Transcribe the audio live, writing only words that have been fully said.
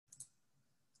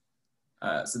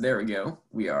So there we go.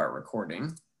 We are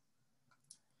recording.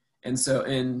 And so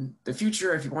in the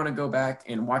future, if you want to go back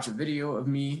and watch a video of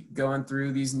me going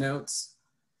through these notes,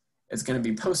 it's going to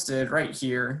be posted right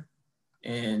here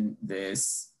in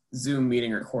this Zoom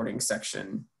meeting recording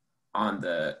section on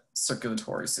the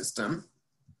circulatory system.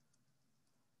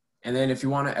 And then if you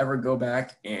want to ever go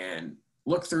back and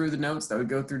look through the notes that we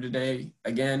go through today,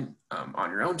 again,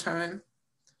 on your own time.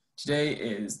 Today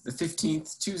is the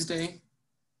 15th, Tuesday.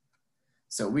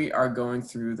 So we are going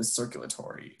through the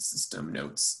circulatory system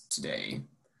notes today.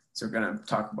 So we're going to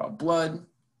talk about blood.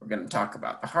 We're going to talk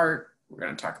about the heart. We're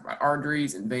going to talk about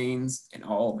arteries and veins and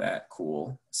all that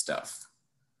cool stuff.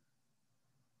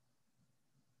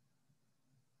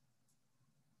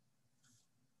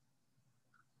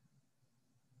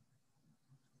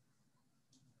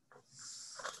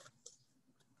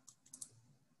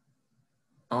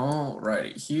 All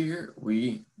righty, here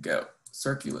we go.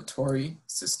 Circulatory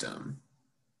system.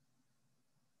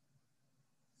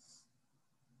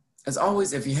 As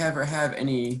always, if you ever have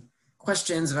any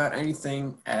questions about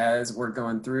anything as we're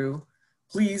going through,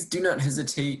 please do not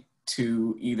hesitate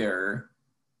to either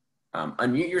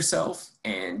unmute yourself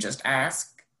and just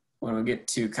ask. When we get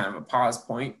to kind of a pause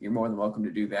point, you're more than welcome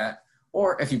to do that.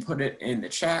 Or if you put it in the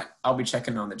chat, I'll be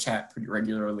checking on the chat pretty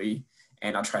regularly,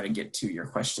 and I'll try to get to your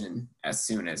question as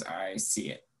soon as I see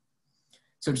it.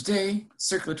 So today,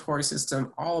 circulatory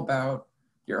system, all about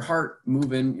your heart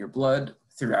moving your blood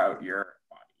throughout your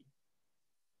body.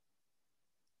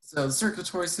 So the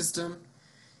circulatory system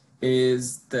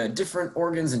is the different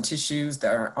organs and tissues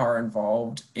that are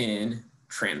involved in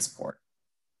transport.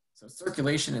 So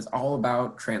circulation is all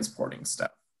about transporting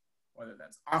stuff, whether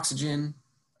that's oxygen,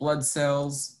 blood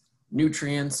cells,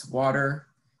 nutrients, water.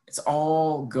 It's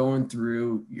all going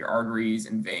through your arteries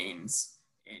and veins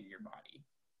in your body.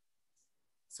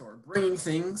 So we're bringing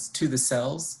things to the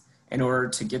cells in order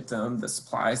to get them the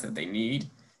supplies that they need,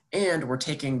 and we're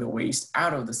taking the waste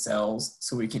out of the cells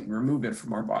so we can remove it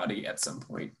from our body at some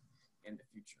point in the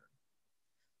future.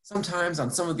 Sometimes on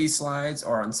some of these slides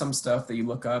or on some stuff that you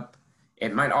look up,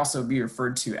 it might also be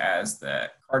referred to as the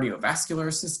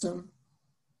cardiovascular system.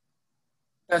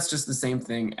 That's just the same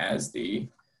thing as the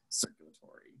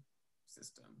circulatory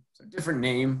system. So different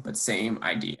name, but same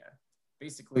idea.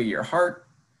 Basically your heart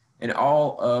and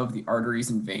all of the arteries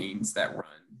and veins that run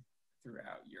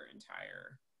throughout your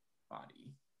entire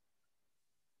body.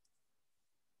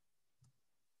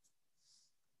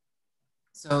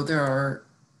 So there are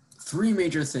three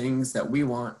major things that we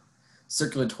want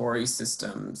circulatory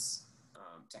systems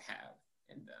to have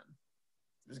in them.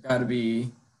 There's got to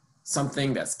be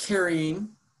something that's carrying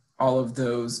all of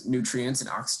those nutrients and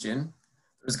oxygen.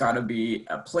 There's got to be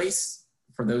a place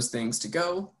for those things to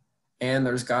go, and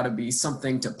there's got to be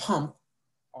something to pump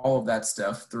all of that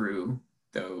stuff through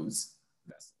those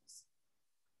vessels.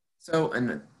 So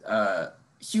in a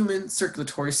human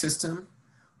circulatory system,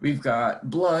 we've got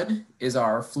blood is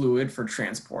our fluid for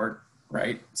transport,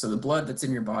 right? So the blood that's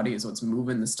in your body is what's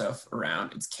moving the stuff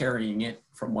around. It's carrying it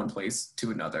from one place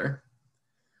to another.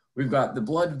 We've got the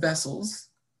blood vessels.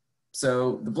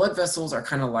 So the blood vessels are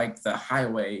kind of like the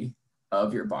highway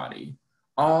of your body.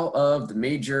 All of the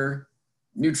major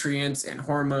nutrients and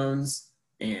hormones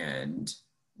and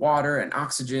water and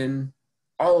oxygen,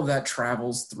 all of that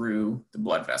travels through the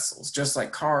blood vessels, just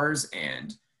like cars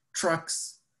and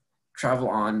trucks travel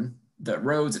on the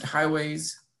roads and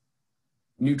highways.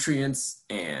 Nutrients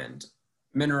and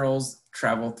minerals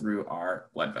travel through our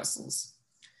blood vessels.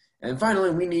 And finally,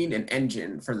 we need an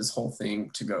engine for this whole thing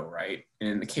to go, right? And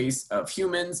in the case of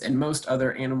humans and most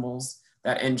other animals,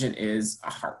 that engine is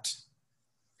a heart.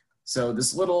 So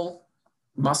this little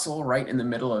muscle right in the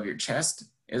middle of your chest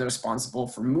is responsible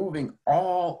for moving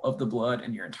all of the blood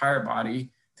in your entire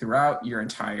body throughout your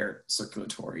entire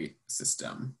circulatory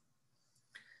system.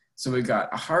 So we've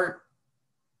got a heart.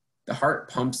 The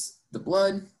heart pumps the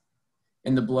blood,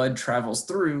 and the blood travels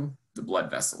through the blood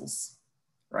vessels,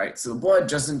 right? So the blood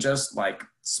doesn't just like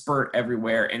spurt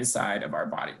everywhere inside of our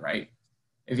body, right?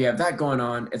 If you have that going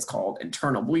on, it's called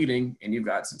internal bleeding, and you've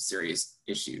got some serious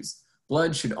issues.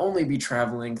 Blood should only be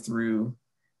traveling through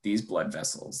these blood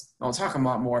vessels. And I'll talk a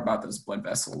lot more about those blood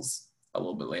vessels a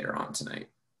little bit later on tonight.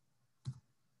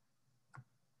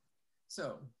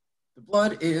 So the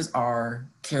blood is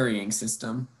our carrying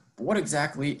system. But what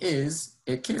exactly is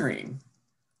it carrying?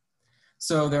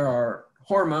 So there are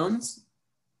hormones,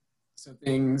 so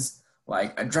things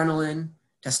like adrenaline,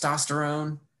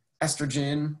 testosterone,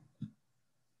 estrogen,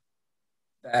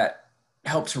 that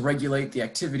help to regulate the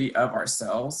activity of our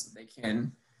cells. They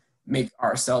can make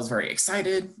our cells very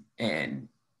excited and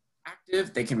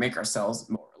active. They can make our cells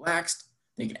more relaxed.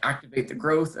 They can activate the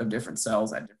growth of different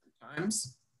cells at different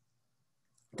times,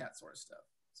 that sort of stuff.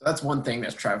 So that's one thing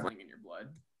that's traveling in your blood.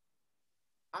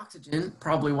 Oxygen,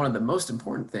 probably one of the most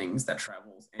important things that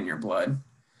travels in your blood.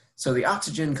 So the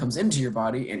oxygen comes into your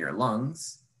body in your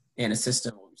lungs in a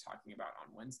system we'll be talking about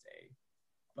on Wednesday.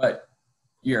 But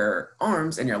your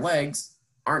arms and your legs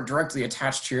aren't directly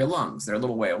attached to your lungs. They're a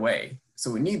little way away.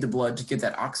 So we need the blood to get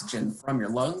that oxygen from your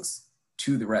lungs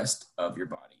to the rest of your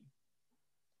body.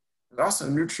 There's also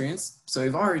nutrients. So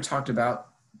we've already talked about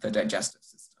the digestive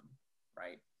system,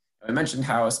 right? I mentioned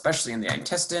how, especially in the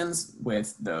intestines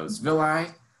with those villi,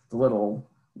 the little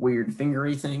weird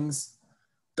fingery things,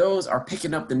 those are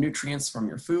picking up the nutrients from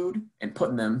your food and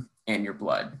putting them in your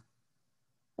blood.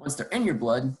 Once they're in your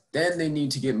blood, then they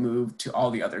need to get moved to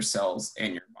all the other cells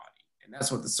in your body. And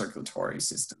that's what the circulatory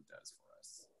system does for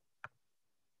us.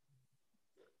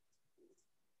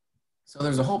 So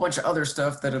there's a whole bunch of other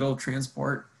stuff that it'll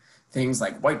transport, things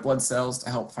like white blood cells to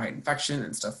help fight infection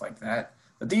and stuff like that.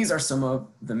 But these are some of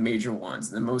the major ones,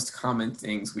 the most common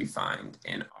things we find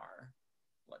in our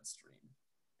bloodstream.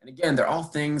 And again, they're all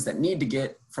things that need to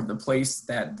get from the place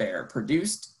that they're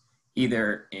produced,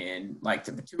 either in like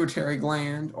the pituitary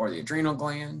gland or the adrenal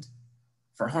gland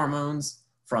for hormones,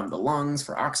 from the lungs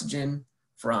for oxygen,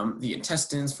 from the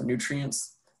intestines for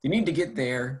nutrients. They need to get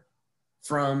there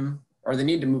from, or they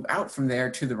need to move out from there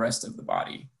to the rest of the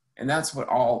body. And that's what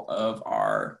all of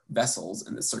our vessels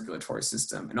in the circulatory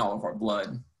system and all of our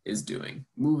blood is doing,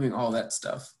 moving all that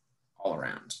stuff all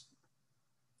around.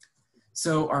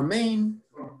 So our main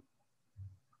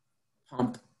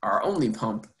pump, our only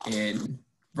pump in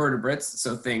vertebrates,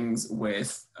 so things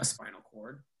with a spinal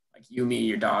cord, like you, me,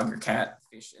 your dog, your cat,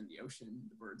 fish in the ocean,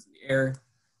 the birds in the air,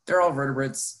 they're all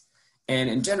vertebrates. And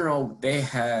in general, they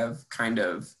have kind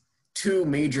of two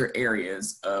major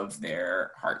areas of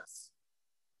their hearts.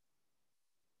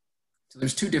 So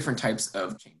there's two different types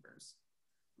of chambers.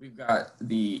 We've got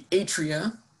the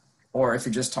atria, or if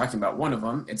you're just talking about one of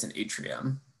them, it's an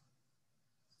atrium.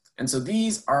 And so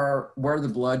these are where the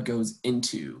blood goes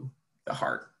into the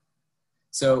heart.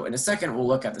 So in a second, we'll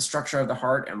look at the structure of the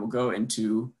heart and we'll go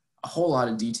into a whole lot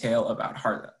of detail about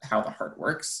how the heart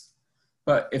works.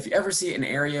 But if you ever see an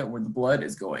area where the blood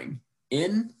is going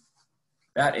in,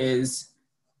 that is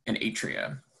an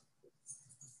atria.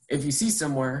 If you see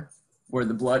somewhere where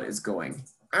the blood is going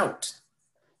out,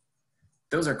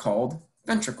 those are called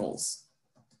ventricles.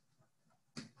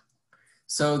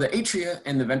 So the atria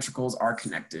and the ventricles are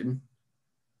connected.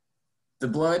 The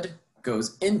blood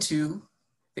goes into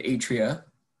the atria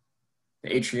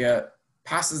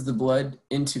passes the blood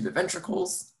into the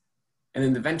ventricles, and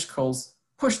then the ventricles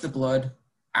push the blood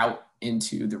out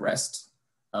into the rest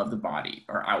of the body,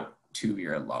 or out to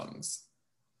your lungs.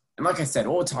 And like I said,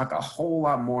 we'll talk a whole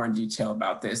lot more in detail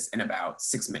about this in about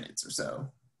 6 minutes or so.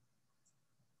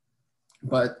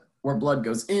 But where blood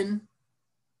goes in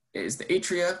is the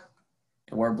atria,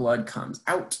 and where blood comes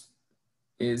out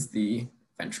is the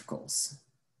ventricles.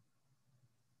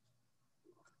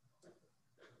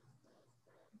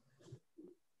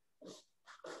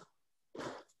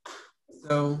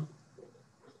 So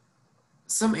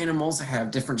some animals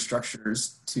have different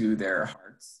structures to their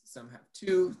hearts. Some have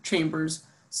 2 chambers,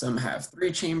 some have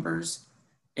 3 chambers.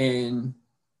 In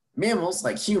mammals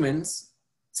like humans,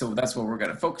 so that's what we're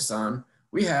going to focus on,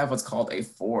 we have what's called a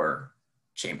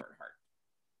 4-chambered heart.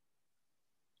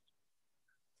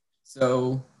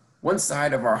 So one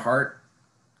side of our heart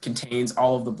contains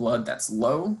all of the blood that's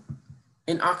low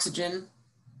in oxygen,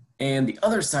 and the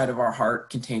other side of our heart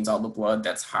contains all the blood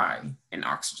that's high in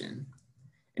oxygen.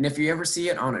 And if you ever see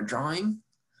it on a drawing,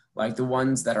 like the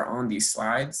ones that are on these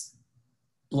slides,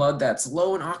 blood that's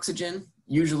low in oxygen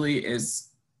usually is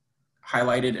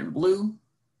highlighted in blue,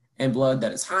 and blood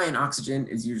that is high in oxygen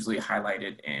is usually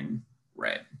highlighted in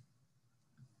red.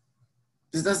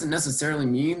 This doesn't necessarily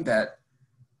mean that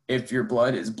if your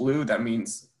blood is blue, that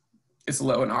means it's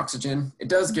low in oxygen. It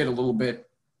does get a little bit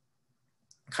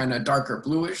kind of darker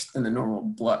bluish than the normal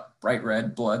blood, bright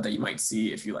red blood that you might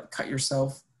see if you like cut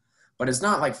yourself. But it's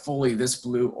not like fully this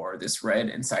blue or this red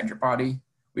inside your body.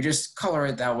 We just color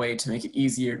it that way to make it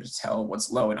easier to tell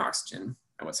what's low in oxygen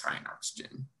and what's high in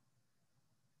oxygen.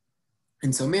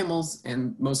 And so mammals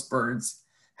and most birds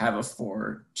have a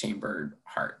 4-chambered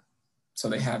heart. So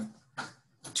they have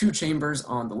 2 chambers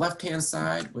on the left-hand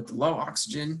side with the low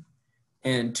oxygen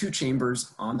and 2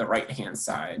 chambers on the right-hand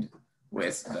side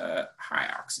with the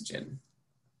high oxygen.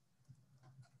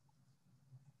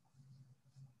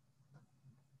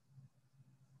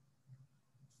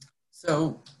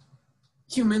 So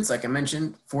humans, like I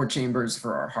mentioned, 4 chambers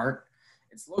for our heart.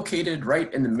 It's located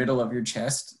right in the middle of your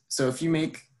chest. So if you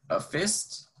make a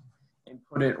fist and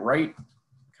put it right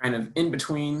kind of in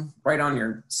between, right on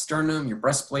your sternum, your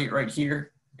breastplate right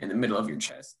here in the middle of your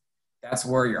chest. That's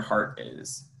where your heart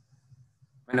is.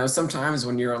 I know sometimes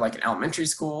when you're like in elementary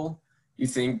school, you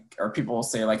think, or people will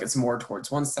say like it's more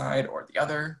towards one side or the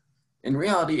other. In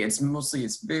reality, it's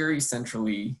very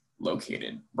centrally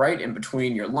located, right in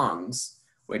between your lungs,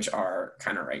 which are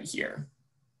kind of right here.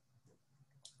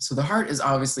 So the heart is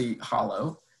obviously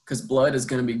hollow because blood is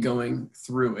going to be going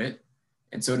through it.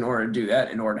 And so in order to do that,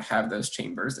 in order to have those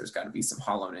chambers, there's got to be some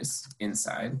hollowness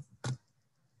inside.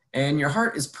 And your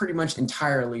heart is pretty much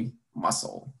entirely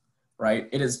muscle, right?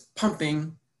 It is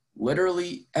pumping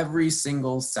literally every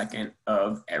single second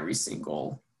of every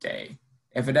single day.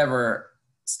 If it ever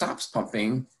stops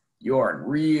pumping, you're in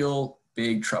real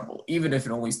big trouble, even if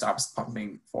it only stops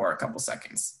pumping for a couple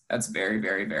seconds. That's very,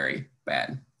 very, very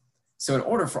bad. So in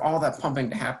order for all that pumping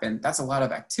to happen, that's a lot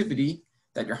of activity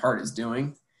that your heart is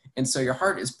doing. And so your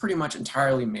heart is pretty much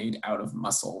entirely made out of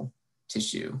muscle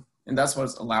tissue. And that's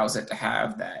what allows it to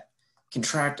have that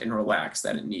contract and relax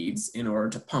that it needs in order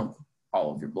to pump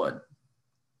all of your blood.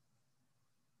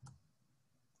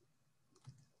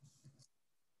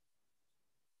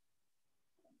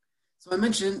 So I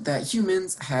mentioned that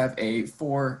humans have a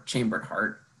 4-chambered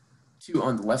heart, 2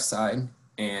 on the left side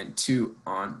and 2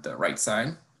 on the right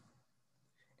side.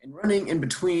 And running in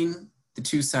between the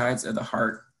 2 sides of the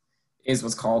heart is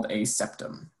what's called a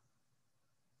septum.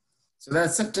 So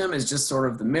that septum is just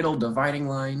sort of the middle dividing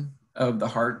line of the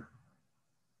heart.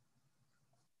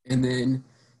 And then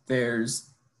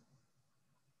there's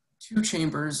 2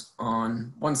 chambers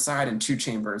on one side and 2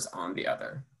 chambers on the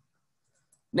other.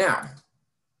 Now,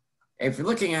 if you're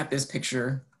looking at this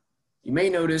picture, you may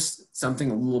notice something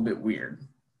a little bit weird.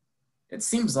 It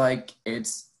seems like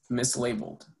it's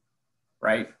mislabeled,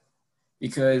 right?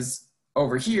 Because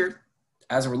over here,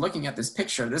 as we're looking at this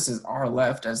picture, this is our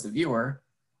left as the viewer,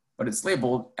 but it's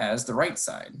labeled as the right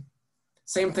side.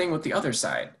 Same thing with the other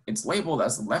side. It's labeled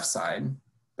as the left side,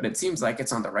 but it seems like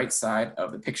it's on the right side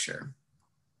of the picture.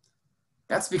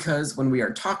 That's because when we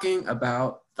are talking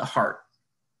about the heart,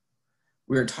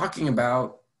 we are talking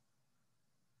about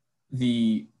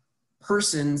the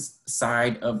person's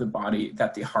side of the body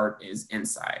that the heart is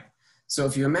inside. So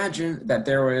if you imagine that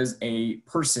there was a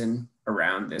person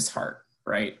around this heart,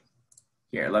 right?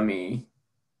 Here, let me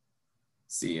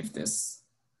see if this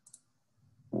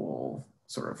will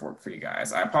sort of work for you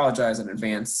guys. I apologize in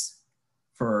advance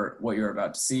for what you're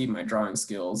about to see. My drawing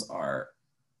skills are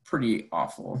pretty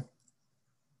awful.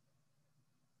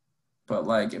 But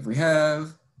like if we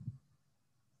have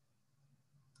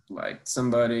like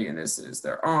somebody, and this is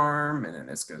their arm, and then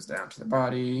this goes down to the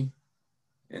body,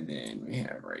 and then we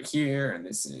have right here, and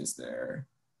this is their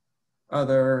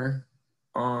other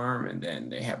arm, and then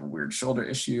they have a weird shoulder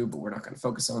issue, but we're not going to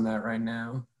focus on that right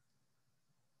now.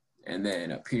 And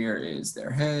then up here is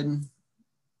their head,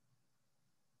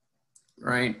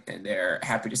 right? And they're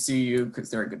happy to see you because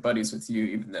they're good buddies with you,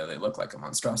 even though they look like a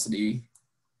monstrosity.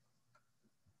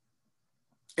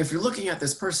 If you're looking at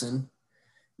this person,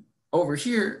 over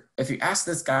here, if you ask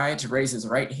this guy to raise his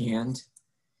right hand,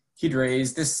 he'd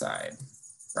raise this side,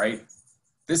 right?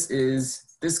 This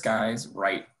is this guy's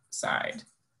right side.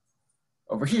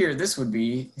 Over here, this would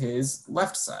be his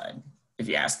left side. If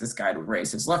you ask this guy to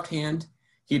raise his left hand,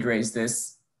 he'd raise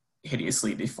this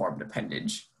hideously deformed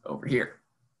appendage over here.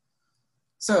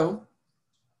 So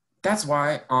that's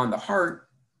why on the heart,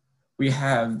 we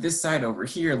have this side over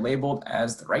here labeled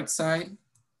as the right side,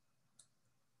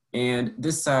 and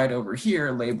this side over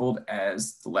here labeled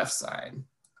as the left side.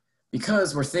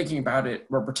 Because we're thinking about it,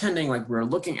 we're pretending like we're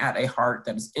looking at a heart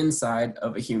that is inside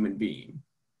of a human being.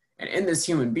 And in this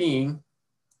human being,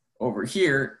 over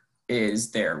here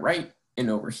is their right, and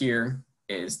over here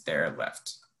is their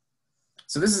left.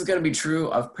 So this is going to be true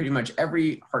of pretty much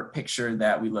every heart picture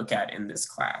that we look at in this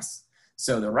class.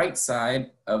 So the right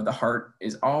side of the heart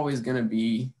is always going to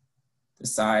be the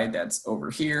side that's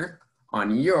over here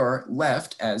on your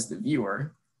left as the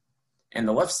viewer, and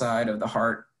the left side of the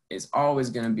heart is always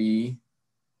going to be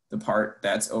the part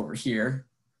that's over here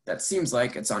that seems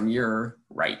like it's on your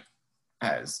right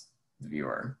as the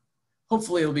viewer.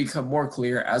 Hopefully it'll become more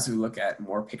clear as we look at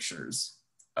more pictures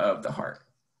of the heart.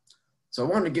 So I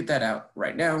wanted to get that out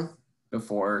right now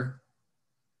before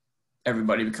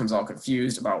everybody becomes all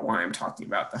confused about why I'm talking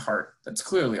about the heart that's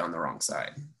clearly on the wrong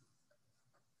side.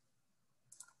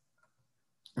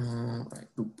 All right,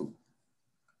 boop, boop.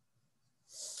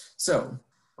 So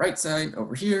right side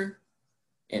over here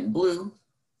in blue,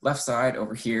 left side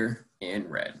over here in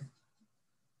red.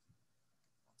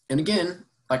 And again,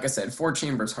 like I said, 4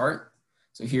 chambers heart.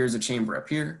 So here's a chamber up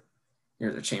here,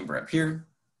 here's a chamber up here,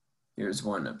 Here's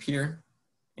one up here,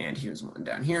 and here's one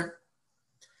down here.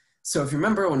 So if you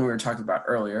remember when we were talking about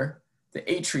earlier, the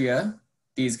atria,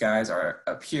 these guys are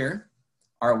up here,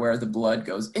 are where the blood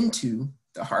goes into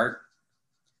the heart.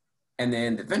 And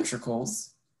then the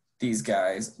ventricles, these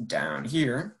guys down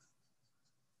here,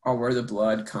 are where the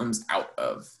blood comes out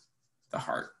of the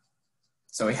heart.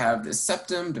 So we have this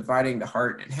septum dividing the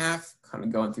heart in half, kind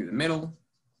of going through the middle.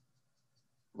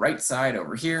 Right side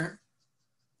over here,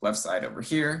 left side over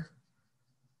here,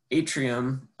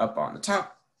 atrium up on the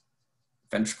top,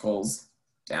 ventricles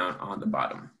down on the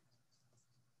bottom.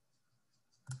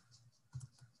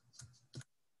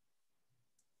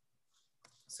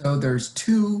 So there's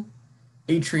two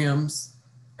atriums,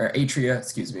 or atria,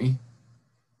 excuse me,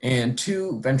 and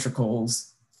two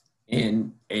ventricles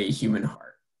in a human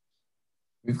heart.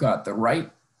 We've got the right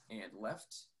and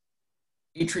left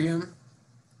atrium,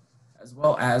 as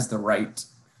well as the right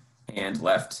and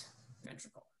left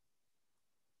ventricle.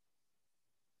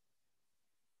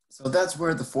 So that's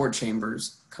where the four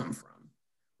chambers come from.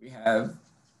 We have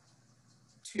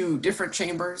two different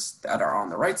chambers that are on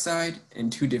the right side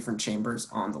and two different chambers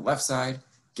on the left side,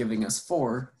 giving us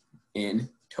four in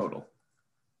total.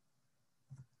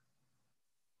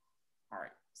 All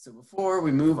right, so before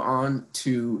we move on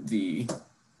to the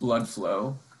blood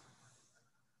flow,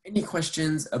 any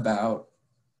questions about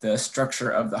the structure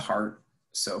of the heart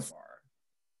so far?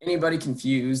 Anybody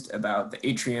confused about the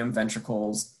atrium,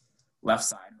 ventricles, left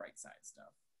side, right side stuff?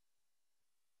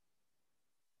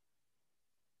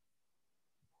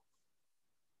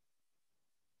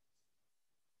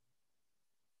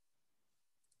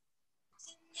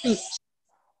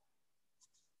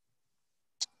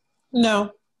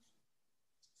 No.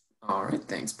 All right,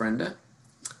 thanks, Brenda.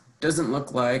 Doesn't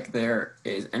look like there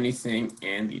is anything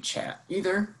in the chat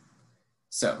either.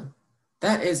 So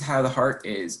that is how the heart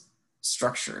is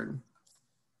structured.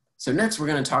 So next we're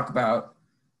going to talk about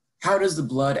how does the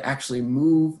blood actually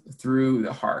move through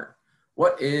the heart?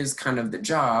 What is kind of the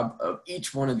job of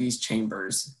each one of these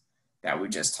chambers that we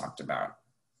just talked about?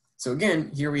 So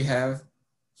again, here we have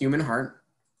human heart.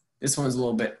 This one's a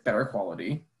little bit better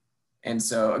quality. And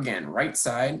so again, right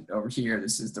side over here,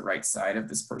 this is the right side of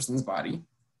this person's body.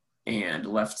 And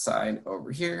left side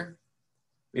over here,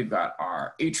 we've got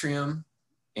our atrium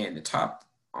and the top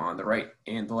on the right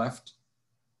and the left.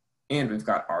 And we've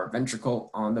got our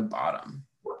ventricle on the bottom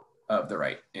of the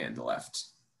right and the left.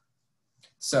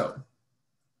 So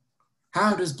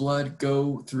how does blood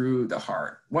go through the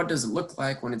heart? What does it look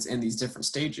like when it's in these different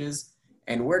stages?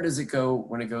 And where does it go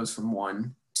when it goes from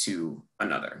one to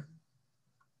another?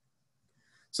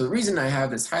 So the reason I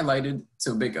have this highlighted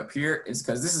so big up here is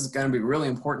because this is going to be really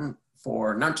important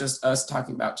for not just us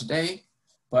talking about today,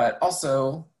 but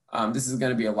also this is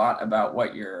going to be a lot about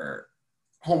what your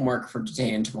homework for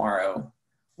today and tomorrow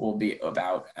will be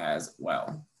about as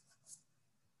well.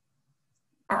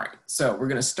 All right, so we're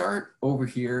going to start over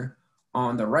here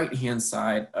on the right-hand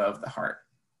side of the heart.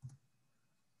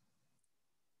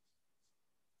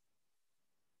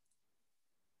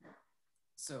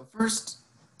 So first,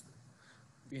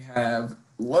 we have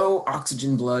low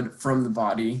oxygen blood from the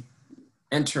body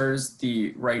enters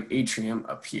the right atrium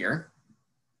up here.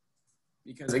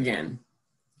 Because again,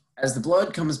 as the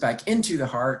blood comes back into the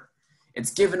heart,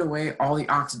 it's given away all the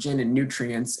oxygen and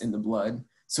nutrients in the blood,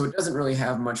 so it doesn't really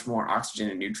have much more oxygen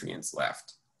and nutrients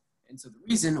left. And so the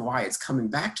reason why it's coming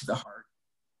back to the heart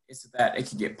is so that it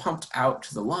can get pumped out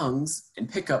to the lungs and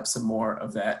pick up some more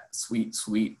of that sweet,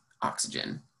 sweet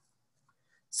oxygen.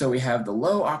 So we have the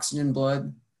low oxygen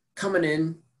blood coming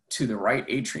in to the right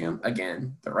atrium.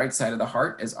 Again, the right side of the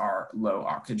heart is our low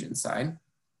oxygen side.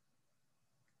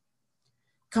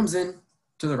 Comes in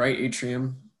to the right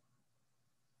atrium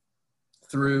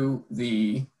through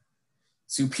the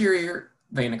superior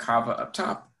vena cava up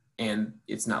top, and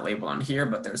it's not labeled on here,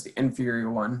 but there's the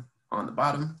inferior one on the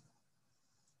bottom.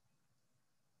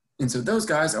 And so those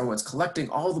guys are what's collecting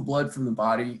all the blood from the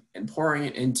body and pouring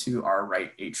it into our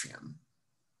right atrium.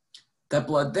 That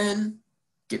blood then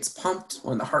gets pumped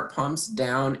when the heart pumps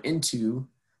down into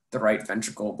the right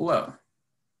ventricle below.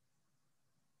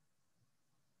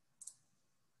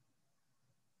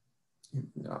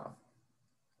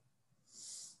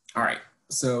 All right,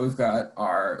 so we've got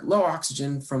our low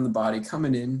oxygen from the body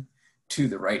coming in to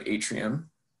the right atrium.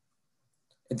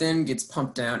 It then gets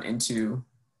pumped down into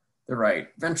the right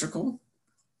ventricle.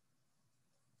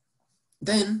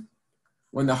 Then,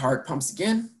 when the heart pumps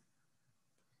again,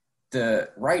 the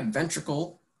right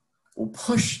ventricle will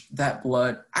push that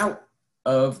blood out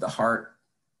of the heart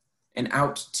and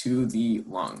out to the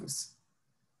lungs.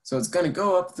 So it's going to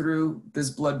go up through this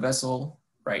blood vessel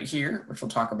right here, which we'll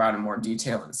talk about in more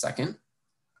detail in a second.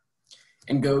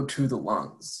 and go to the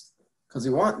lungs, because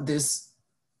we want this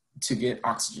to get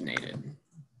oxygenated,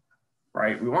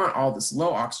 right? We want all this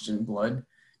low oxygen blood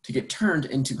to get turned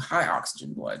into high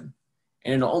oxygen blood,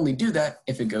 and it'll only do that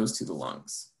if it goes to the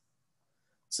lungs.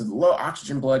 So the low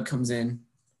oxygen blood comes in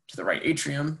to the right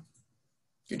atrium,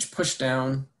 gets pushed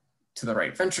down to the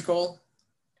right ventricle,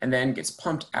 and then gets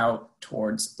pumped out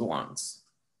towards the lungs.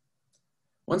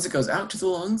 Once it goes out to the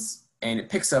lungs and it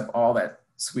picks up all that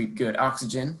sweet, good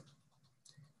oxygen,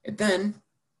 it then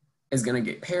is going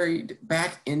to get carried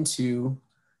back into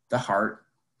the heart,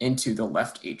 into the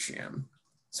left atrium.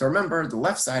 So remember, the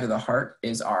left side of the heart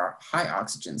is our high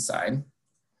oxygen side.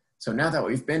 So now that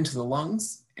we've been to the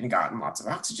lungs and gotten lots of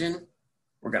oxygen,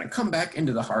 we're going to come back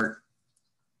into the heart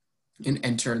and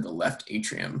enter the left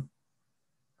atrium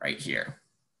right here.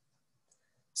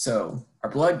 So our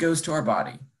blood goes to our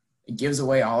body. It gives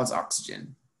away all its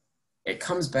oxygen. It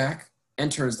comes back,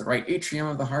 enters the right atrium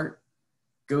of the heart,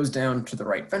 goes down to the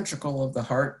right ventricle of the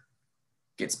heart,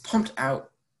 gets pumped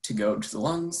out to go to the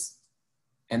lungs,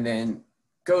 and then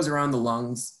goes around the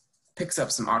lungs, picks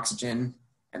up some oxygen,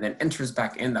 and then enters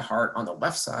back in the heart on the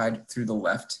left side through the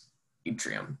left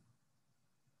atrium.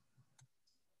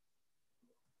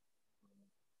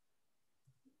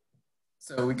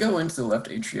 So we go into the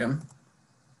left atrium,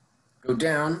 go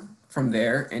down from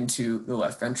there into the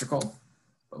left ventricle,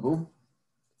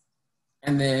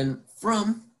 and then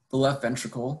from the left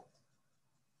ventricle,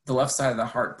 the left side of the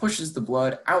heart pushes the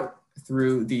blood out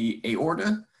through the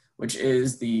aorta, which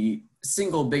is the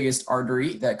single biggest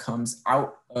artery that comes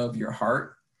out of your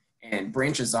heart and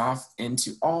branches off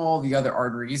into all the other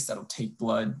arteries that'll take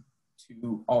blood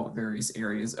to all the various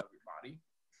areas of your body.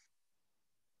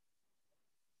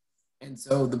 And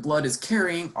so the blood is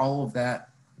carrying all of that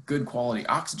good quality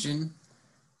oxygen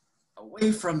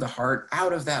away from the heart,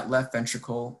 out of that left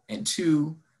ventricle, and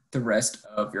to the rest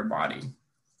of your body.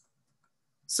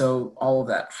 So all of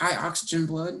that high oxygen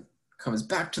blood comes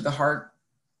back to the heart,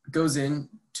 goes in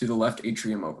to the left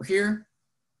atrium over here,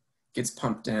 gets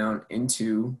pumped down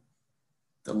into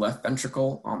the left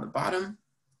ventricle on the bottom,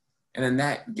 and then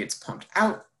that gets pumped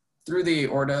out through the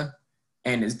aorta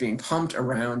and is being pumped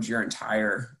around your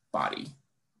entire body.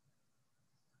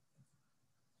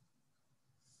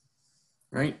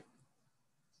 Right?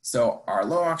 So our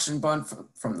low oxygen blood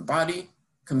from the body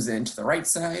comes into the right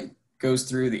side, goes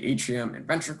through the atrium and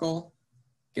ventricle,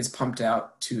 gets pumped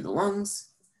out to the lungs,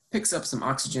 picks up some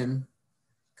oxygen,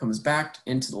 comes back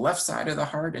into the left side of the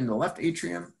heart in the left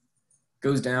atrium,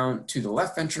 goes down to the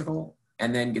left ventricle,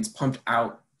 and then gets pumped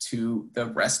out to the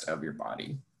rest of your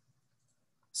body.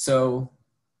 So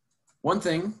one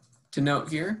thing to note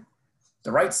here,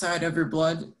 the right side of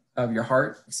your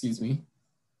heart,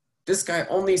 this guy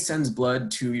only sends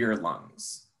blood to your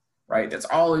lungs, right? That's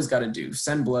all he's got to do,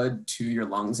 send blood to your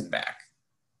lungs and back.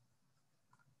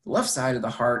 The left side of the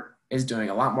heart is doing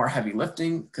a lot more heavy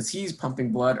lifting because he's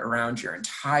pumping blood around your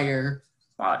entire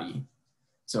body.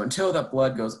 So until that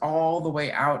blood goes all the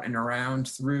way out and around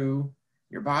through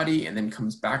your body and then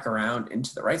comes back around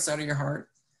into the right side of your heart,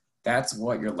 that's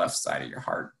what your left side of your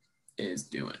heart is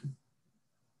doing.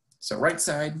 So right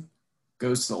side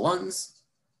goes to the lungs,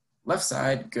 left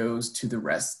side goes to the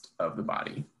rest of the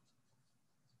body.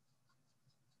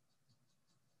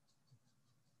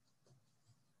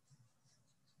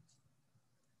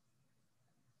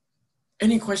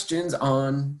 Any questions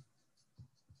on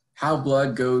how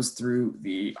blood goes through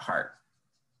the heart?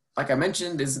 Like I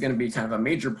mentioned, this is going to be kind of a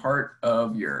major part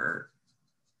of your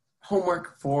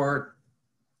homework for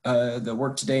the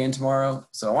work today and tomorrow.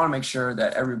 So I want to make sure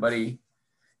that everybody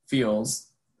feels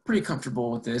pretty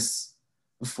comfortable with this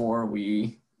before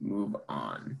we move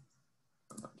on.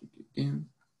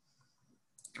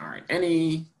 All right,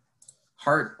 any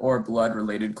heart or blood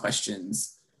related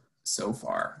questions so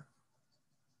far?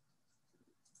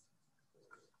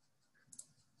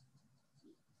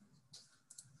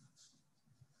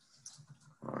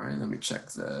 All right, let me check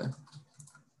the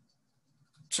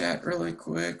chat really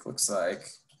quick. Looks like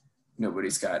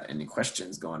nobody's got any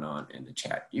questions going on in the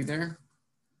chat either.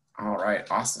 All right,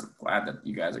 awesome. Glad that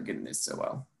you guys are getting this so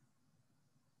well.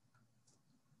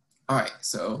 All right,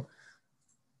 so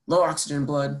low oxygen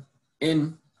blood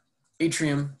in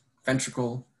atrium,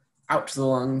 ventricle, out to the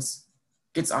lungs,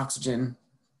 gets oxygen,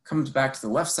 comes back to the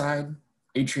left side,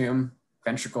 atrium,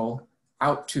 ventricle,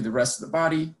 out to the rest of the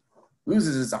body,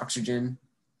 loses its oxygen,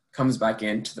 comes back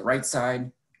in to the right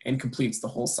side, and completes the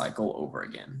whole cycle over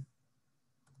again.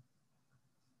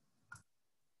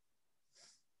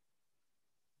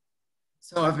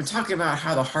 So I've been talking about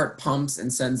how the heart pumps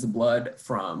and sends the blood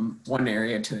from one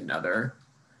area to another,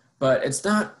 but it's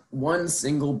not one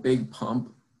single big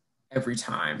pump every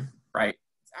time. right?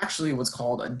 It's actually what's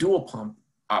called a dual pump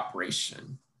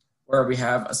operation, where we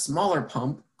have a smaller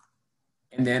pump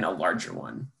and then a larger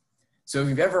one. So if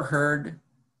you've ever heard,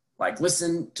 like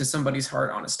listen to somebody's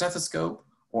heart on a stethoscope,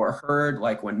 or heard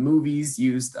like when movies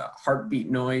use the heartbeat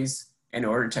noise in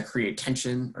order to create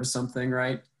tension or something,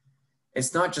 right?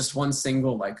 It's not just one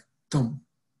single like thump,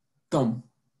 thump,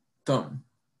 thump.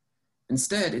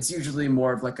 Instead, it's usually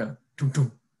more of like a dum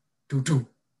dum, dum dum,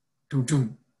 dum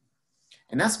dum.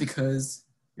 And that's because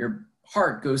your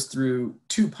heart goes through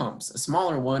two pumps, a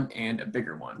smaller one and a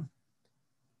bigger one.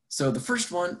 So the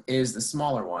first one is the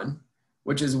smaller one,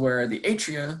 which is where the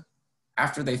atria,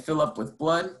 after they fill up with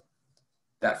blood,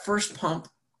 that first pump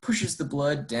pushes the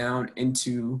blood down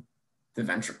into the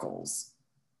ventricles.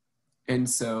 And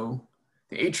so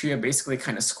the atria basically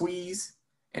kind of squeeze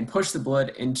and push the blood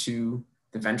into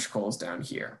the ventricles down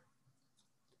here.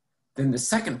 Then the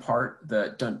second part,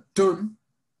 the dun dun,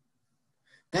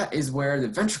 that is where the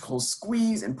ventricles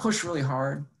squeeze and push really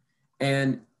hard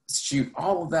and shoot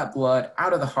all of that blood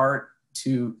out of the heart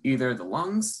to either the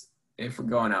lungs, if we're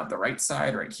going out the right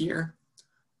side right here,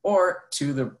 or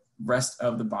to the rest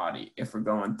of the body if we're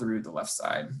going through the left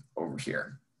side over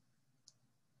here.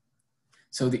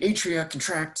 So the atria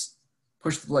contract,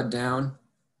 push the blood down,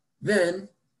 then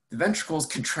the ventricles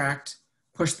contract,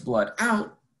 push the blood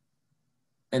out,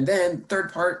 and then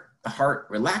third part, the heart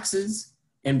relaxes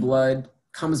and blood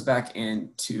comes back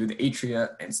into the atria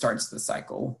and starts the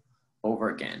cycle over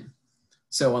again.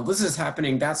 So when this is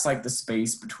happening, that's like the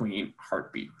space between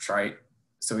heartbeats, right?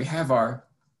 So we have our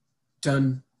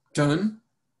dun, dun,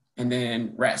 and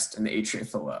then rest and the atria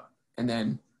fill up, and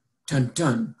then dun,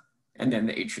 dun, and then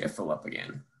the atria fill up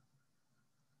again.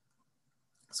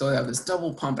 So we have this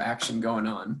double pump action going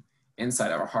on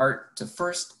inside our heart to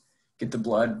first get the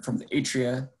blood from the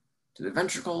atria to the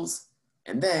ventricles,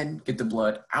 and then get the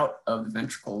blood out of the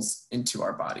ventricles into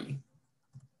our body.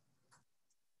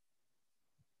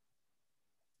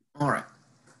 All right,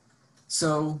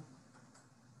 so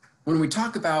when we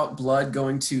talk about blood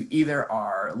going to either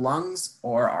our lungs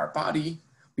or our body,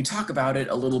 we talk about it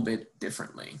a little bit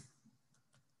differently.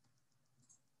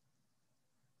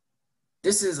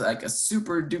 This is like a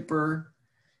super duper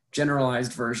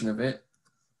generalized version of it.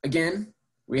 Again,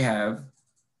 we have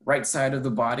right side of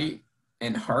the body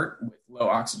and heart with low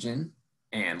oxygen,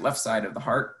 and left side of the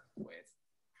heart with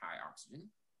high oxygen.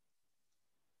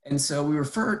 And so we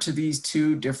refer to these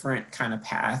two different kind of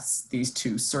paths, these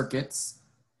two circuits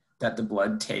that the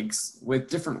blood takes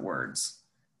with different words.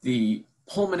 The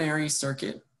pulmonary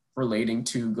circuit relating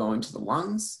to going to the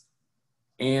lungs,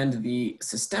 and the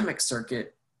systemic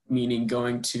circuit meaning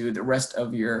going to the rest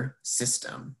of your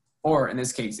system, or in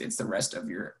this case, it's the rest of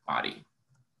your body.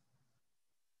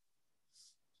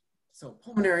 So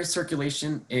pulmonary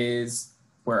circulation is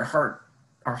where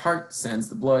our heart sends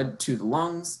the blood to the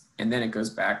lungs, and then it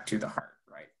goes back to the heart,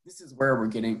 right? This is where we're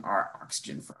getting our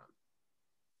oxygen from.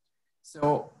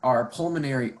 So our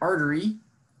pulmonary artery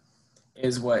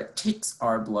is what takes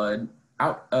our blood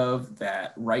out of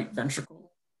that right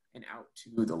ventricle and out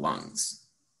to the lungs.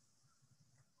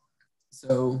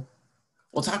 So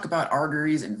we'll talk about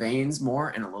arteries and veins more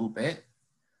in a little bit,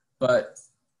 but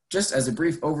just as a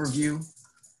brief overview,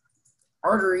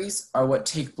 arteries are what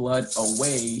take blood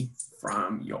away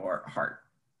from your heart.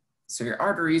 So your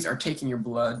arteries are taking your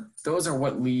blood. Those are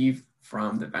what leave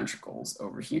from the ventricles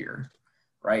over here,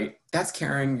 right? That's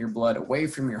carrying your blood away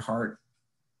from your heart.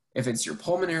 If it's your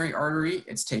pulmonary artery,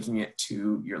 it's taking it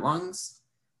to your lungs.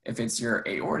 If it's your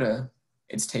aorta,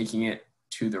 it's taking it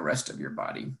to the rest of your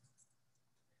body.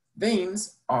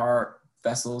 Veins are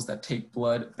vessels that take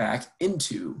blood back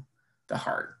into the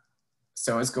heart.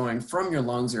 So it's going from your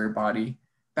lungs or your body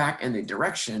back in the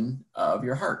direction of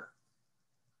your heart.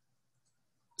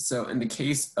 So in the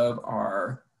case of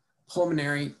our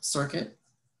pulmonary circuit,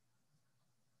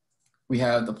 we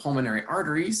have the pulmonary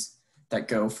arteries that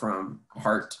go from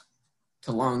heart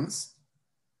to lungs.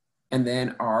 And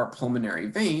then our pulmonary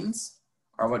veins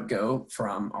are what go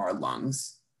from our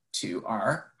lungs to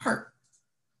our heart.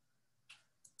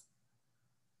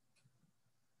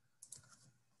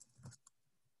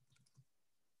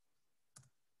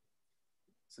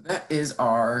 So that is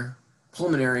our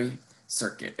pulmonary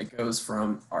circuit. It goes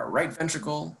from our right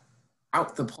ventricle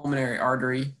out the pulmonary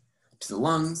artery to the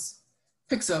lungs,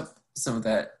 picks up some of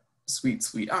that sweet,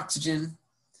 sweet oxygen,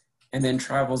 and then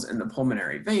travels in the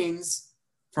pulmonary veins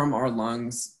from our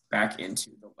lungs back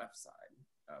into the left side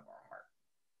of our heart.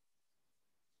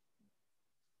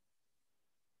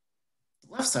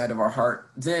 The left side of our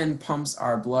heart then pumps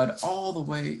our blood all the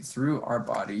way through our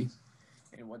body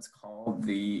in what's called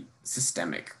the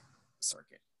systemic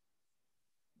circuit.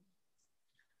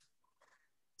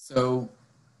 So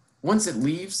once it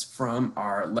leaves from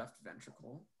our left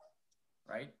ventricle,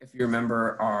 right? If you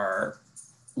remember, our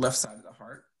left side of the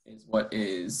heart is what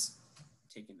is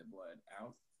taking the blood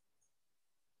out.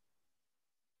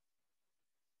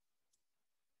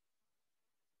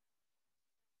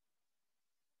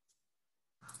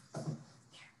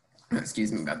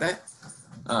 Excuse me about that.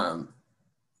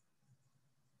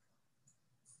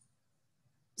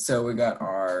 So we got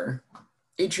our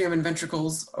atrium and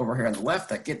ventricles over here on the left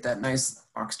that get that nice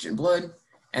oxygen blood.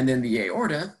 And then the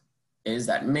aorta is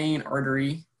that main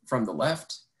artery from the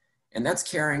left, and that's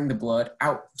carrying the blood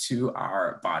out to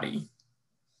our body.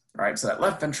 All right, so that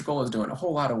left ventricle is doing a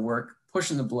whole lot of work,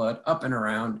 pushing the blood up and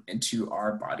around into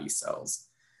our body cells.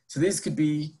 So these could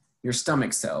be your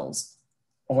stomach cells,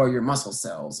 or your muscle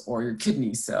cells, or your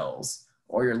kidney cells,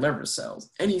 or your liver cells,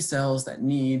 any cells that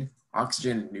need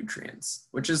oxygen and nutrients,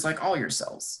 which is like all your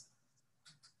cells.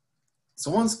 So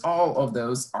once all of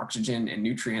those oxygen and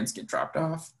nutrients get dropped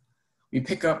off, we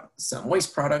pick up some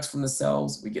waste products from the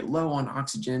cells, we get low on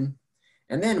oxygen,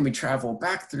 and then we travel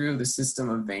back through the system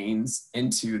of veins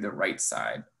into the right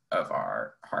side of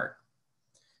our heart.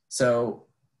 So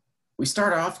we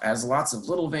start off as lots of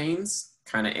little veins,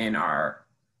 kind of in our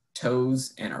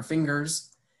toes and our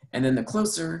fingers, and then the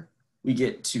closer we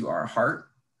get to our heart,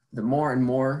 the more and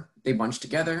more they bunch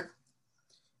together,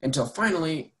 until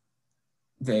finally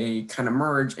they kind of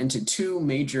merge into two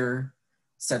major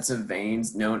sets of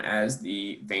veins known as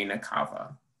the vena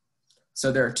cava.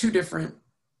 So there are two different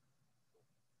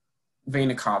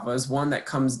vena cavas, one that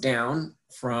comes down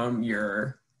from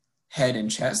your head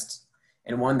and chest,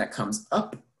 and one that comes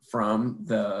up from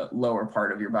the lower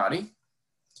part of your body.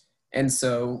 And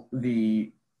so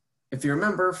if you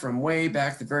remember from way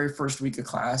back the very first week of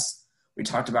class, we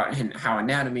talked about how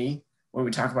anatomy, when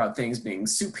we talk about things being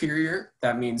superior,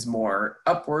 that means more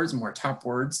upwards, more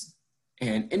topwards,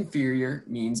 and inferior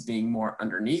means being more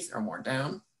underneath or more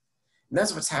down. And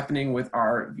that's what's happening with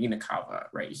our vena cava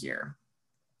right here.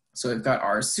 So we've got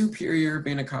our superior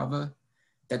vena cava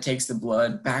that takes the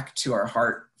blood back to our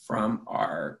heart from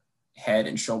our head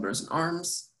and shoulders and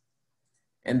arms.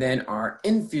 And then our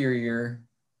inferior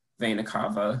vena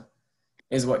cava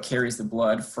is what carries the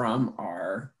blood from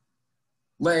our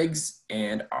legs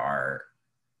and our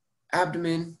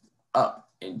abdomen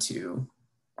up into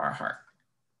our heart.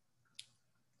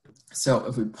 So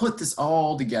if we put this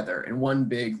all together in one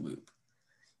big loop,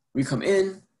 we come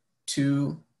in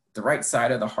to the right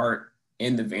side of the heart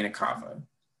in the vena cava.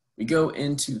 We go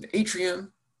into the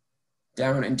atrium,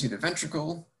 down into the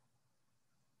ventricle,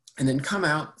 and then come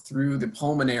out through the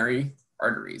pulmonary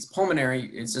arteries. Pulmonary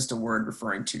is just a word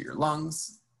referring to your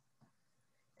lungs.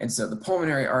 And so the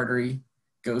pulmonary artery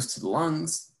goes to the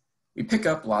lungs. We pick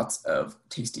up lots of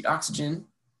tasty oxygen.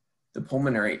 The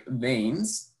pulmonary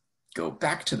veins go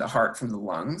back to the heart from the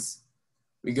lungs.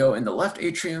 We go in the left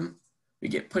atrium, we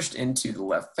get pushed into the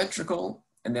left ventricle,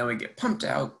 and then we get pumped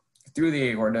out through the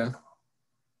aorta.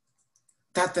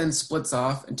 That then splits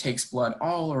off and takes blood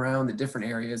all around the different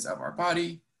areas of our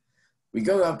body. We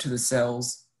go out to the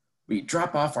cells, we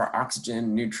drop off our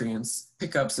oxygen, nutrients,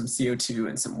 pick up some CO2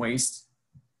 and some waste,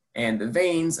 and the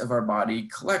veins of our body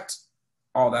collect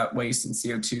all that waste and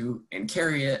CO2 and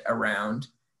carry it around,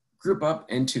 group up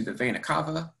into the vena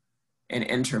cava, and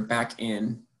enter back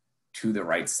in to the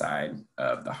right side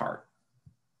of the heart.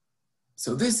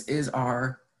 So this is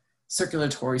our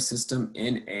circulatory system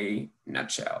in a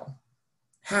nutshell.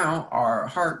 How our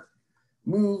heart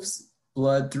moves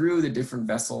blood through the different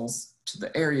vessels to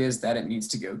the areas that it needs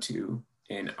to go to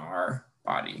in our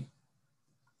body.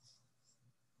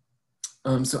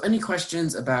 So any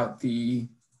questions about these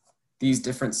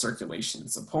different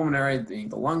circulations? So pulmonary being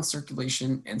the lung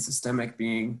circulation and systemic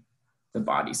being the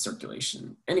body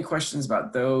circulation. Any questions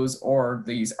about those or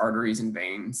these arteries and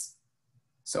veins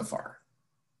so far?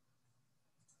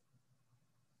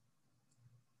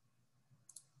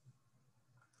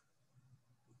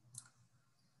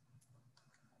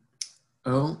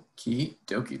 Okie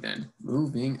dokie then,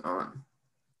 moving on.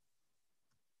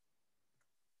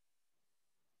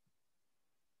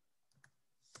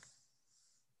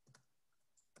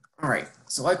 All right,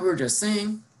 so like we were just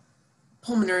saying,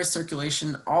 pulmonary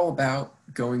circulation, all about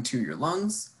going to your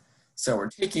lungs. So we're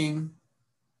taking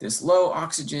this low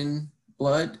oxygen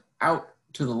blood out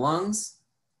to the lungs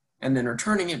and then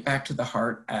returning it back to the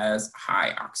heart as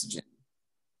high oxygen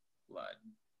blood.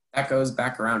 That goes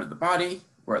back around to the body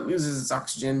where it loses its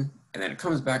oxygen, and then it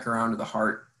comes back around to the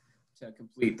heart to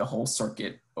complete the whole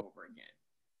circuit over again.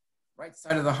 Right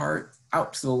side of the heart,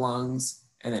 out to the lungs,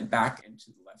 and then back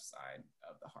into the left side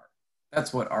of the heart.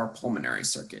 That's what our pulmonary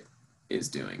circuit is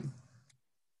doing.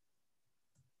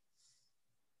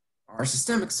 Our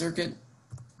systemic circuit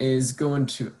is going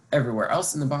to everywhere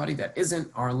else in the body that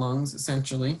isn't our lungs,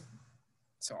 essentially.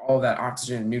 So all that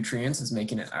oxygen and nutrients is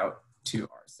making it out to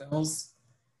our cells.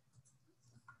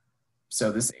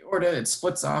 So this aorta, it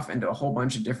splits off into a whole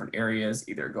bunch of different areas,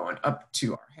 either going up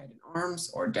to our head and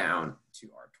arms or down to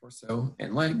our torso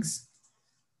and legs.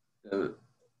 The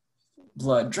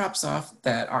blood drops off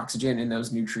that oxygen and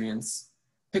those nutrients,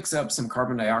 picks up some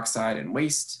carbon dioxide and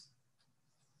waste,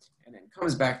 and then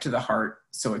comes back to the heart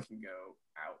so it can go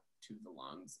out to the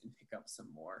lungs and pick up some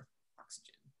more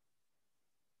oxygen.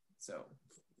 So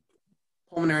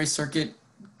pulmonary circuit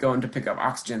going to pick up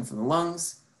oxygen from the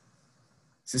lungs,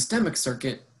 systemic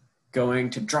circuit going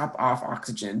to drop off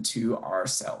oxygen to our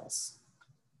cells.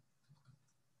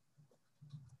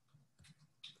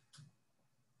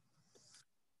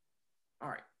 All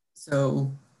right,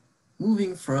 so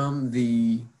moving from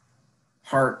the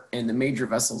heart and the major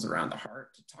vessels around the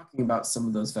heart to talking about some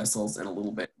of those vessels in a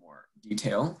little bit more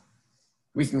detail,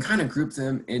 we can kind of group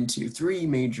them into three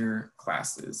major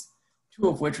classes, two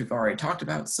of which we've already talked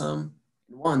about some,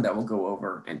 and one that we'll go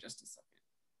over in just a second.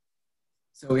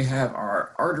 So we have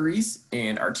our arteries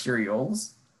and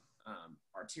arterioles.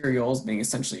 Arterioles being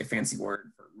essentially a fancy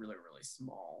word for really, really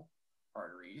small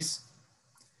arteries.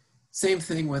 Same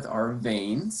thing with our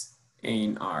veins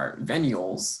and our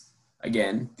venules.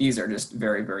 Again, these are just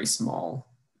very, very small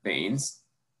veins.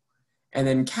 And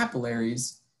then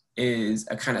capillaries is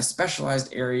a kind of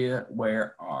specialized area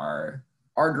where our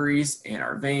arteries and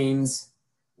our veins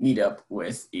meet up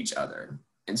with each other.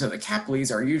 And so the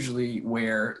capillaries are usually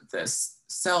where the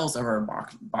cells of our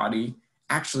body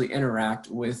actually interact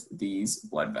with these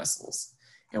blood vessels.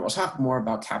 And we'll talk more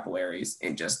about capillaries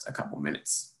in just a couple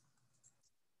minutes.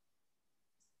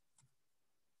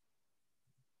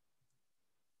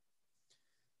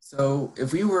 So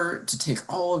if we were to take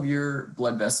all of your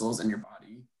blood vessels in your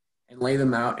body and lay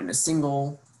them out in a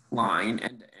single line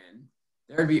end to end,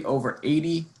 there would be over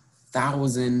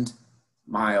 80,000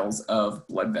 miles of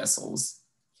blood vessels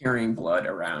carrying blood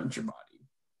around your body.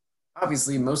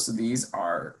 Obviously, most of these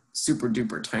are super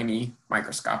duper tiny,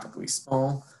 microscopically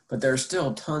small, but there are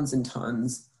still tons and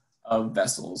tons of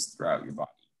vessels throughout your body.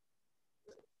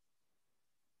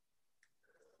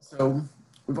 So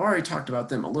we've already talked about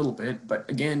them a little bit, but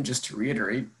again, just to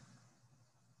reiterate,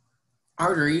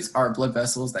 arteries are blood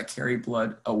vessels that carry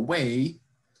blood away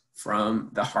from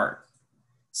the heart.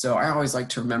 So I always like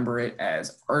to remember it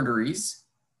as arteries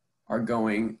are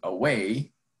going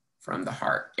away from the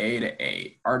heart, A to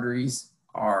A. Arteries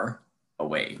are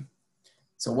away.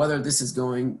 So whether this is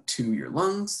going to your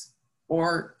lungs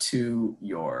or to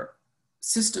your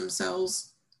system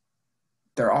cells,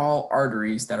 they're all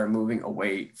arteries that are moving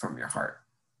away from your heart.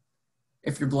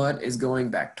 If your blood is going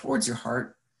back towards your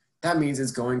heart, that means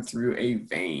it's going through a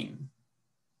vein.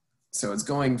 So it's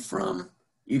going from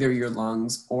either your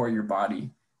lungs or your body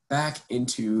back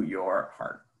into your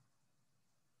heart.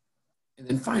 And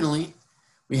then finally,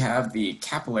 we have the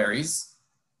capillaries.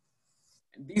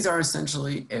 And these are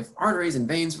essentially, if arteries and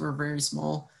veins were very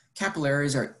small,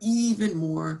 capillaries are even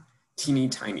more teeny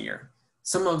tinier.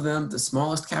 Some of them, the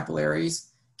smallest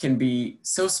capillaries, can be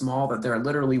so small that they're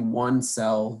literally one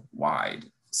cell wide.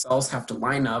 Cells have to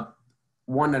line up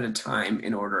one at a time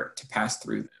in order to pass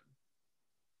through them.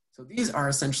 So these are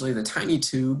essentially the tiny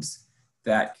tubes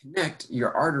that connect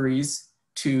your arteries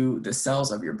to the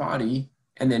cells of your body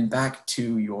and then back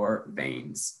to your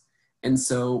veins. And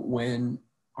so when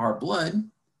our blood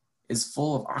is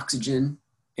full of oxygen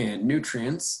and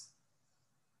nutrients,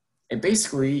 it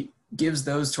basically gives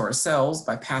those to our cells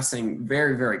by passing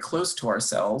very, very close to our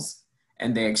cells,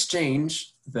 and they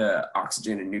exchange the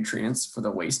oxygen and nutrients for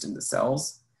the waste in the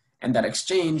cells. And that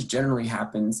exchange generally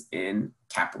happens in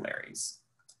capillaries.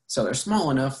 So they're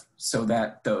small enough so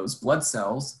that those blood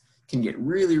cells can get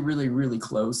really, really, really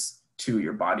close to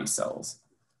your body cells.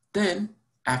 Then,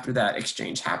 after that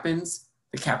exchange happens,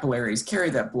 the capillaries carry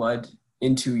that blood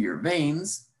into your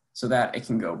veins so that it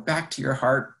can go back to your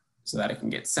heart so that it can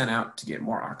get sent out to get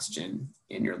more oxygen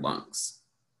in your lungs.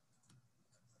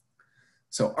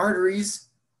 So arteries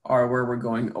are where we're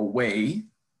going away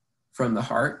from the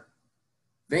heart.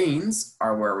 Veins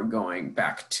are where we're going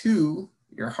back to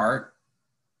your heart.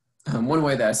 One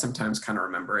way that I sometimes kind of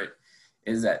remember it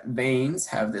is that veins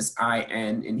have this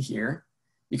IN in here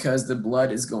because the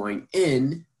blood is going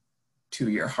in to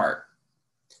your heart.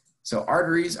 So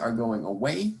arteries are going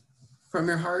away from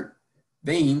your heart.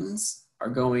 Veins are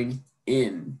going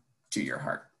in to your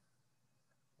heart.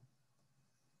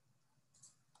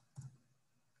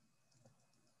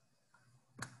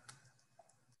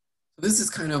 So this is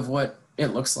kind of what it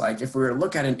looks like if we were to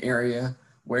look at an area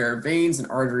where veins and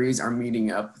arteries are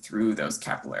meeting up through those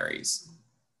capillaries.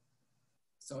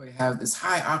 So we have this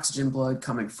high oxygen blood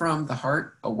coming from the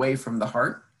heart, away from the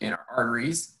heart in our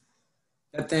arteries,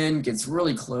 that then gets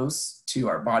really close to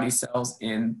our body cells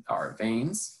in our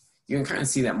veins. You can kind of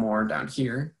see that more down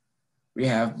here. We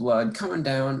have blood coming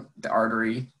down the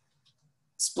artery,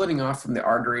 splitting off from the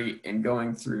artery and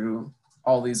going through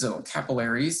all these little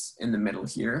capillaries in the middle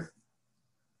here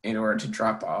in order to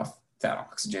drop off that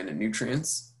oxygen and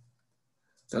nutrients.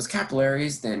 Those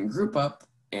capillaries then group up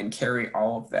and carry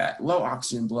all of that low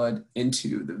oxygen blood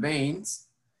into the veins,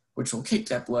 which will kick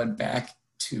that blood back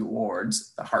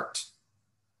towards the heart.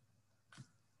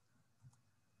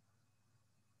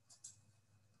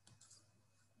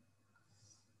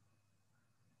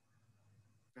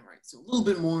 All right, so a little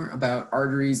bit more about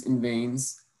arteries and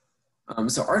veins.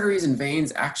 So arteries and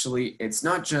veins, actually, it's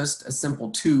not just a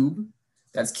simple tube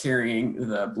that's carrying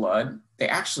the blood. They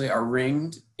actually are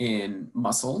ringed in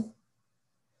muscle.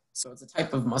 So it's a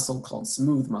type of muscle called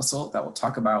smooth muscle that we'll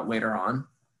talk about later on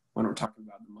when we're talking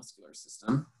about the muscular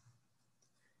system.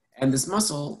 And this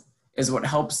muscle is what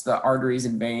helps the arteries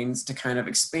and veins to kind of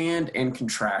expand and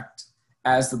contract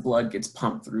as the blood gets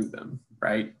pumped through them,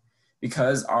 right?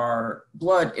 Because our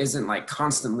blood isn't like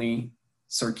constantly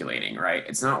circulating, right?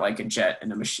 It's not like a jet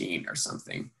in a machine or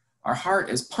something. Our heart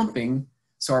is pumping,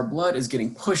 so our blood is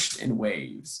getting pushed in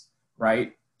waves,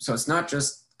 right? So it's not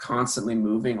just constantly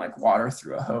moving like water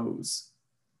through a hose.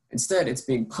 Instead, it's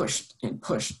being pushed and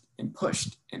pushed and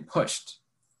pushed and pushed.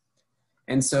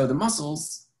 And so the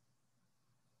muscles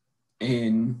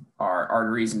in our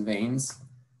arteries and veins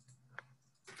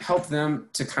help them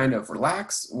to kind of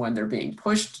relax when they're being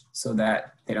pushed so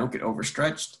that they don't get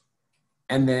overstretched.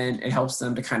 And then it helps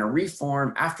them to kind of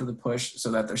reform after the push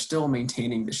so that they're still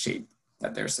maintaining the shape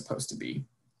that they're supposed to be.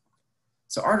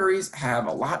 So arteries have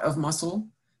a lot of muscle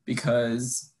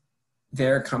because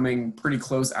they're coming pretty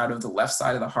close out of the left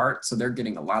side of the heart, so they're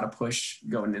getting a lot of push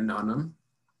going in on them.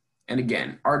 And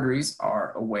again, arteries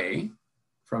are away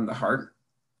from the heart.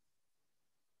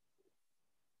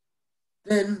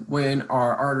 Then when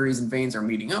our arteries and veins are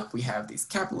meeting up, we have these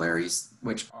capillaries,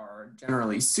 which are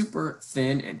generally super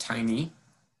thin and tiny.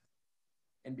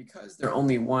 And because they're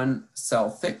only one cell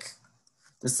thick,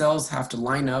 the cells have to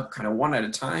line up kind of one at a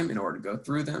time in order to go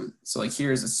through them. So like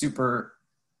here's a super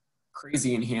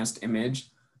crazy enhanced image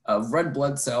of red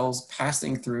blood cells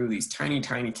passing through these tiny,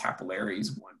 tiny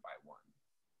capillaries one by one.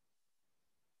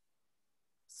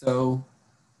 So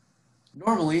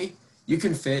normally you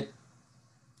can fit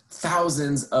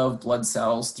thousands of blood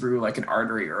cells through like an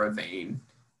artery or a vein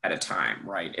at a time,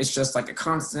 right? It's just like a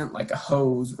constant, like a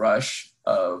hose rush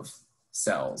of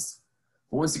cells.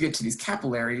 But once you get to these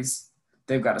capillaries,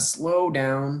 they've got to slow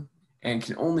down and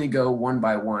can only go one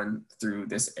by one through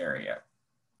this area.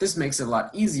 This makes it a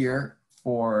lot easier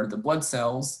for the blood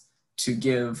cells to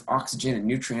give oxygen and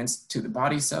nutrients to the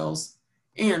body cells,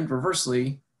 and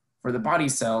reversely, for the body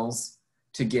cells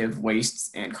to give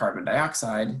wastes and carbon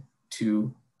dioxide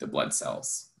to the blood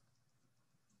cells.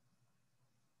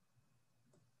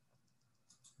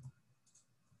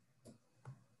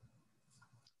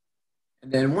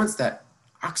 And then once that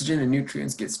oxygen and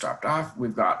nutrients gets dropped off,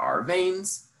 we've got our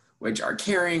veins, which are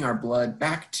carrying our blood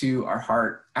back to our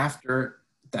heart after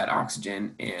that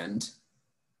oxygen and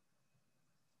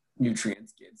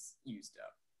nutrients gets used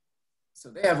up. So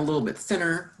they have a little bit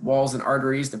thinner walls and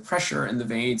arteries. The pressure in the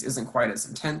veins isn't quite as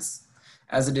intense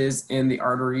as it is in the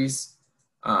arteries,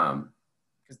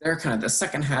 because they're kind of the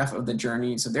second half of the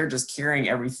journey. So they're just carrying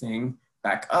everything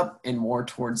back up and more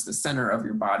towards the center of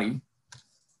your body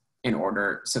in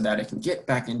order so that it can get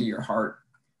back into your heart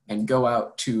and go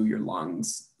out to your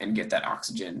lungs and get that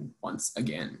oxygen once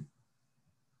again.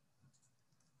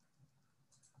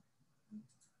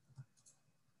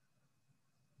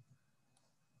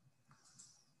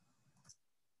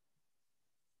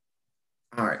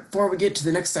 All right, before we get to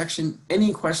the next section,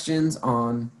 any questions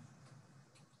on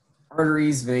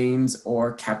arteries, veins,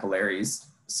 or capillaries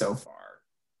so far?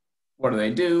 What do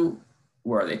they do?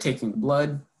 Where are they taking the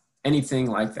blood? Anything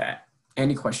like that?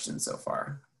 Any questions so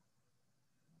far?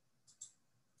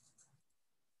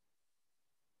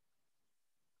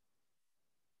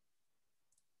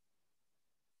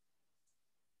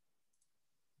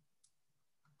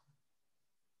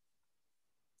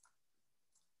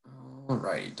 All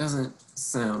right, doesn't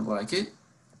sound like it.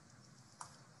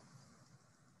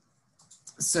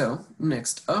 So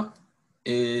next up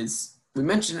is, I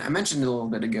mentioned a little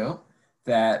bit ago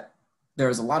that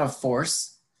there's a lot of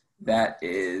force that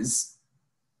is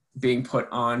being put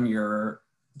on your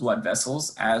blood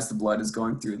vessels as the blood is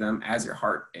going through them, as your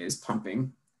heart is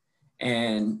pumping.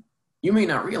 And You may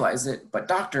not realize it, but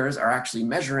doctors are actually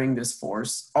measuring this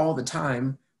force all the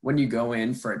time when you go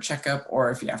in for a checkup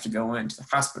or if you have to go into the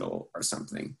hospital or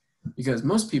something, because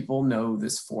most people know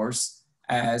this force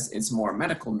as its more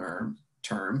medical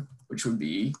term, which would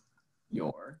be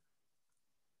your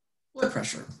blood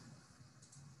pressure.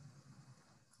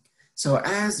 So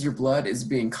as your blood is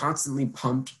being constantly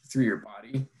pumped through your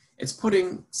body, it's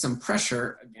putting some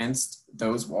pressure against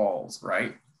those walls,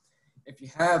 right? If you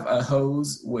have a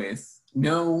hose with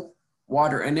no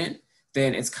water in it,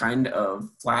 then it's kind of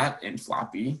flat and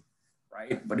floppy,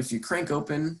 right? But if you crank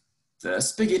open the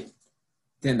spigot,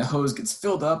 then the hose gets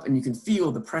filled up and you can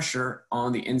feel the pressure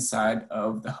on the inside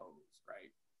of the hose, right?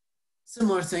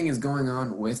 Similar thing is going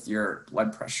on with your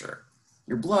blood pressure.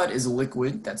 Your blood is a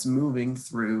liquid that's moving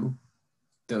through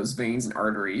those veins and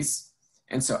arteries.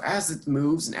 And so as it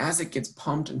moves and as it gets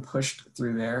pumped and pushed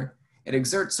through there, it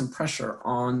exerts some pressure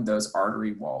on those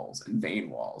artery walls and vein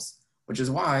walls, which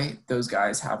is why those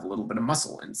guys have a little bit of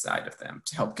muscle inside of them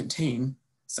to help contain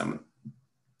some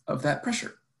of that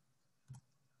pressure.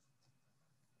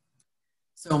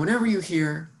 So whenever you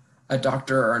hear a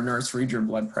doctor or a nurse read your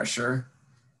blood pressure,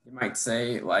 they might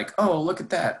say like, oh, look at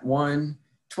that,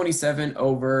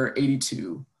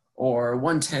 127/82 or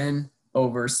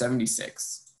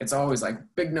 110/76. It's always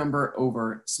like big number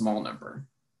over small number.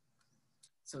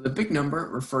 So the big number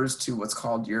refers to what's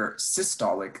called your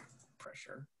systolic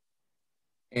pressure,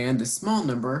 and the small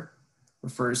number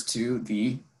refers to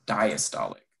the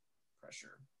diastolic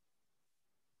pressure.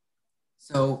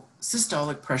 So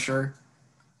systolic pressure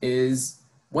is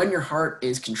when your heart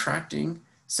is contracting,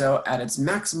 so at its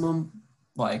maximum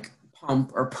like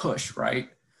pump or push, right?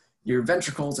 Your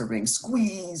ventricles are being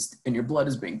squeezed and your blood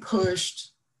is being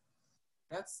pushed.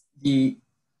 That's the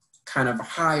kind of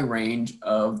high range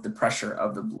of the pressure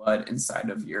of the blood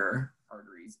inside of your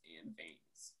arteries and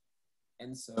veins.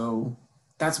 And so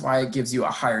that's why it gives you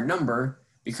a higher number,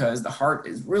 because the heart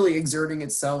is really exerting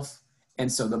itself.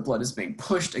 And so the blood is being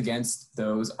pushed against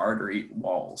those artery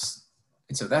walls.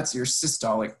 And so that's your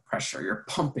systolic pressure, your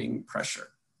pumping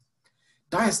pressure.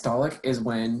 Diastolic is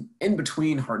when in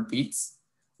between heartbeats,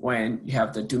 when you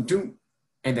have the doom doom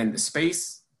and then the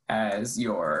space as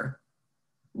your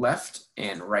left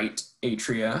and right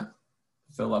atria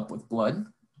fill up with blood.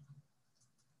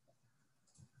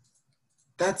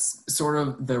 That's sort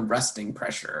of the resting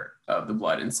pressure of the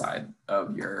blood inside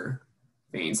of your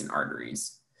veins and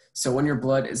arteries. So when your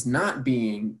blood is not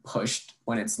being pushed,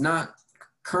 when it's not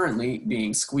currently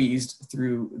being squeezed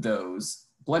through those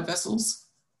blood vessels,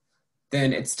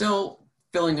 then it's still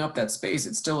filling up that space.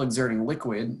 It's still exerting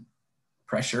liquid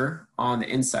pressure on the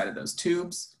inside of those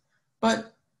tubes,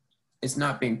 but it's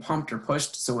not being pumped or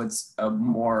pushed, so it's a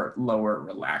more lower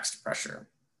relaxed pressure.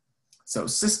 So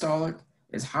systolic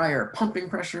is higher pumping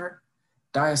pressure,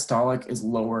 diastolic is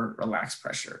lower relaxed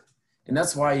pressure. And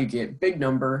that's why you get big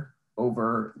number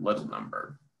over little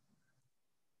number.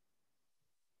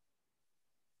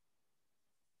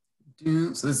 So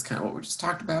this is kind of what we just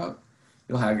talked about.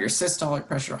 You'll have your systolic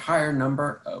pressure, higher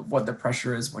number of what the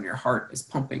pressure is when your heart is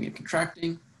pumping and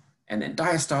contracting, and then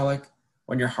diastolic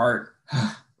when your heart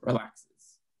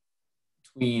relaxes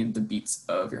between the beats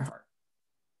of your heart.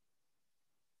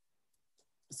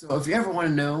 So if you ever want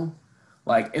to know,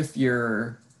 like if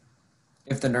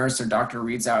the nurse or doctor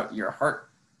reads out your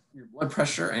blood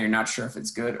pressure and you're not sure if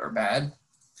it's good or bad,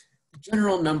 the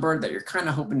general number that you're kind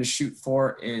of hoping to shoot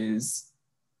for is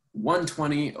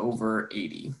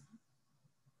 120/80.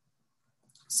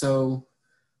 So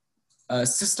a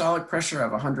systolic pressure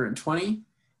of 120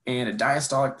 and a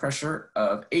diastolic pressure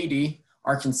of 80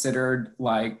 are considered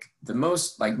like the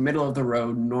most like middle of the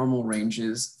road normal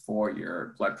ranges for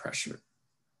your blood pressure.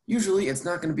 Usually it's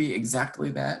not going to be exactly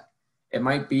that. It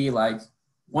might be like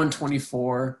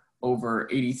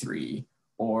 124/83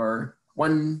 or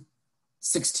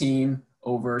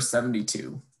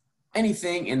 116/72.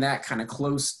 Anything in that kind of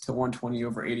close to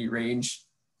 120/80 range,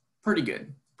 pretty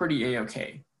good, pretty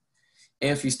A-okay.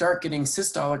 If you start getting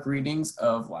systolic readings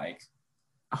of like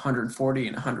 140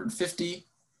 and 150,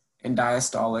 and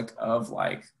diastolic of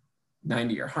like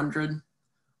 90 or 100,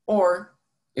 or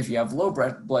if you have low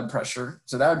blood pressure,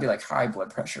 so that would be like high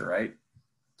blood pressure, right?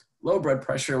 Low blood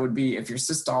pressure would be if your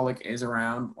systolic is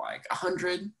around like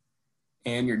 100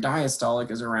 and your diastolic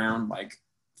is around like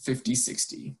 50,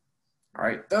 60. All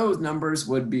right, those numbers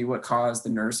would be what caused the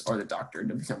nurse or the doctor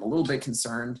to become a little bit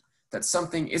concerned that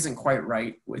something isn't quite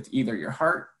right with either your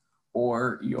heart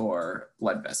or your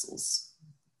blood vessels.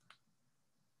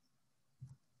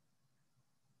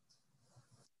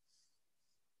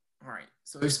 All right,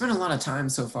 so we've spent a lot of time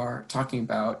so far talking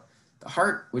about the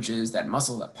heart, which is that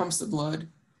muscle that pumps the blood,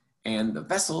 and the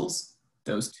vessels,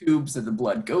 those tubes that the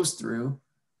blood goes through,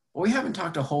 but we haven't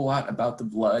talked a whole lot about the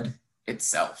blood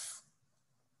itself.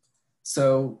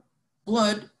 So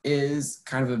blood is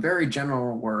kind of a very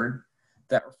general word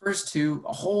that refers to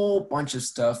a whole bunch of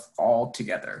stuff all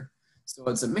together. So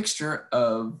it's a mixture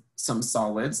of some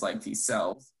solids like these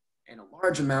cells and a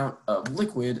large amount of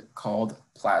liquid called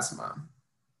plasma.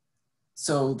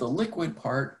 So the liquid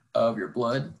part of your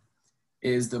blood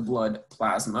is the blood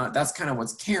plasma. That's kind of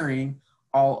what's carrying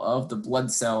all of the blood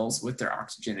cells with their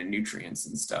oxygen and nutrients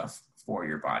and stuff for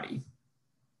your body.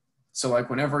 So like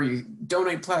whenever you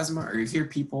donate plasma or you hear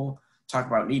people talk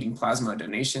about needing plasma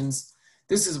donations,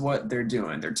 this is what they're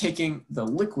doing. They're taking the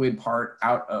liquid part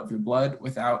out of your blood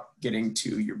without getting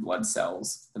to your blood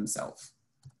cells themselves.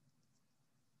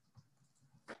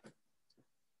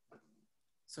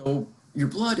 So your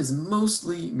blood is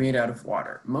mostly made out of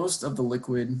water. Most of the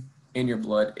liquid in your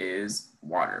blood is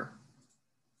water.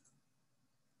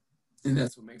 And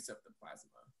that's what makes up the plasma.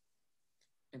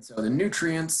 And so the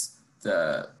nutrients,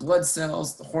 the blood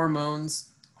cells, the hormones,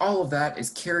 all of that is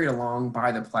carried along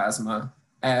by the plasma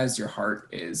as your heart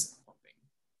is pumping.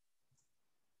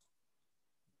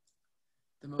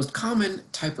 The most common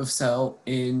type of cell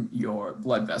in your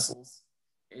blood vessels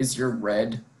is your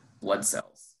red blood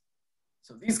cells.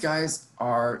 So these guys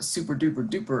are super duper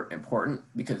duper important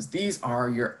because these are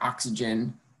your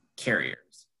oxygen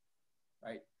carriers,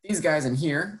 right? These guys in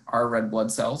here are red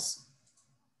blood cells.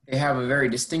 They have a very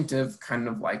distinctive kind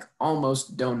of like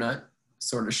almost donut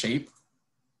sort of shape.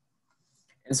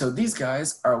 And so these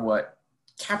guys are what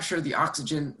capture the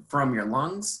oxygen from your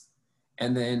lungs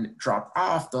and then drop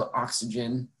off the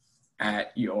oxygen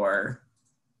at your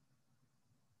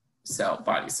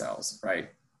body cells, right?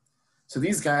 So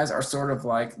these guys are sort of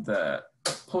like the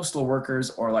postal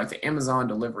workers or like the Amazon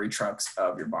delivery trucks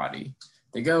of your body.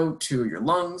 They go to your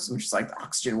lungs, which is like the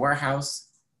oxygen warehouse,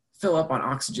 fill up on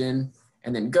oxygen,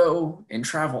 and then go and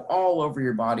travel all over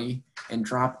your body and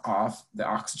drop off the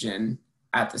oxygen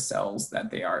at the cells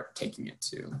that they are taking it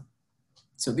to.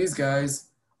 So these guys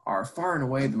are far and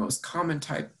away the most common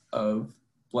type of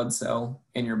blood cell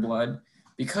in your blood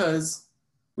because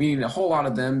we need a whole lot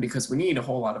of them because we need a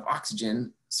whole lot of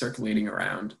oxygen circulating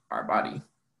around our body.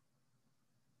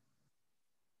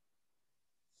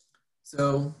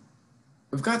 So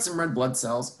we've got some red blood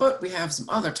cells, but we have some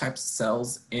other types of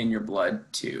cells in your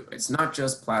blood too. It's not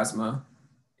just plasma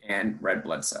and red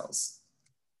blood cells.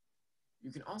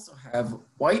 You can also have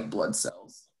white blood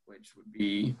cells, which would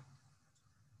be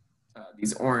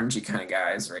these orangey kind of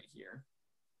guys right here.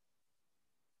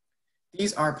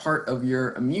 These are part of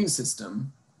your immune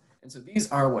system. And so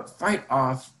these are what fight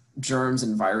off germs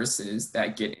and viruses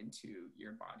that get into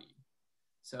your body.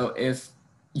 So if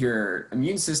your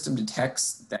immune system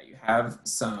detects that you have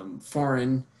some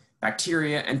foreign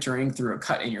bacteria entering through a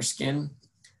cut in your skin,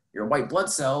 your white blood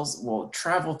cells will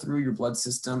travel through your blood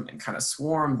system and kind of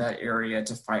swarm that area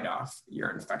to fight off your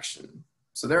infection.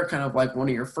 So they're kind of like one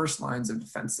of your first lines of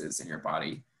defenses in your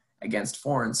body against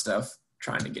foreign stuff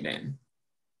trying to get in.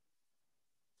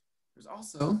 There's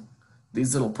also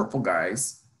these little purple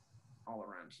guys all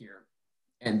around here.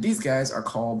 And these guys are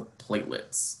called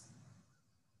platelets.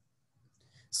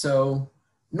 So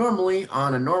normally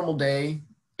on a normal day,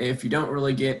 if you don't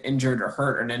really get injured or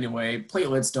hurt in any way,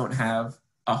 platelets don't have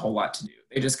a whole lot to do.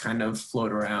 They just kind of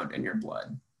float around in your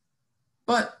blood.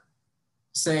 But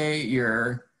say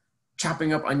you're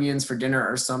chopping up onions for dinner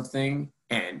or something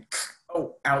and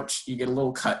oh, ouch, you get a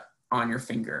little cut on your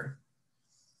finger.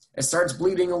 It starts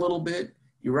bleeding a little bit.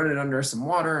 You run it under some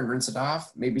water and rinse it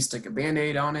off, maybe stick a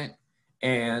Band-Aid on it.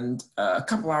 And a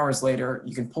couple hours later,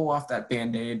 you can pull off that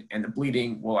Band-Aid and the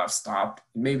bleeding will have stopped.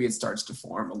 And maybe it starts to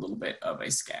form a little bit of a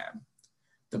scab.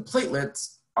 The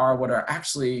platelets are what are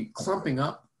actually clumping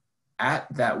up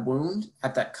at that wound,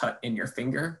 at that cut in your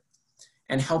finger,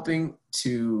 and helping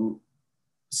to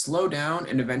slow down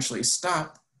and eventually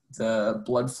stop the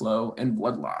blood flow and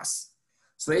blood loss.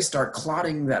 So they start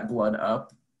clotting that blood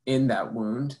up in that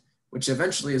wound, which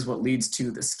eventually is what leads to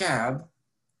the scab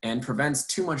and prevents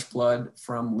too much blood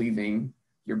from leaving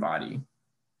your body.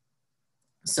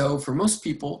 So for most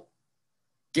people,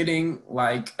 getting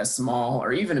like a small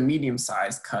or even a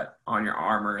medium-sized cut on your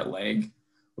arm or a leg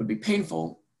would be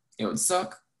painful, it would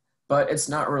suck, but it's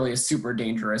not really a super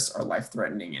dangerous or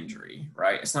life-threatening injury,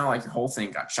 right? It's not like your whole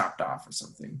thing got chopped off or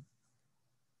something.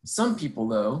 Some people,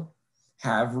 though,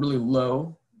 have really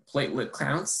low platelet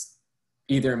counts.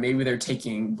 Either maybe they're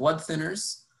taking blood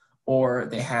thinners or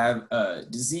they have a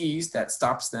disease that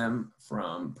stops them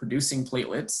from producing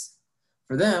platelets.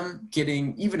 For them,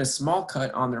 getting even a small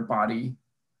cut on their body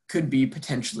could be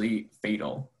potentially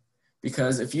fatal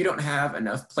because if you don't have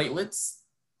enough platelets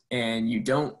and you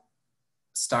don't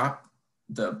stop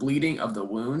the bleeding of the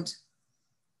wound,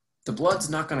 the blood's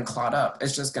not going to clot up.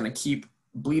 It's just going to keep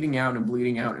bleeding out and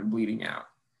bleeding out and bleeding out.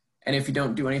 And if you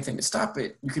don't do anything to stop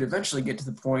it, you could eventually get to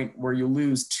the point where you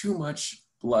lose too much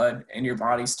blood and your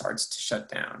body starts to shut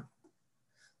down.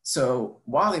 So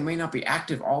while they may not be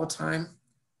active all the time,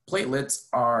 platelets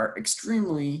are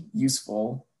extremely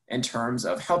useful in terms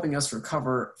of helping us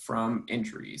recover from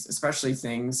injuries, especially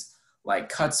things like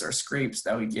cuts or scrapes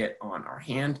that we get on our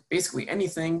hand. Basically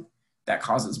anything that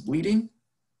causes bleeding,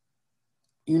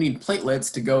 you need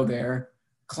platelets to go there,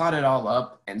 clot it all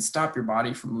up, and stop your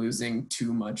body from losing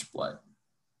too much blood.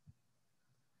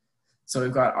 So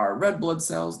we've got our red blood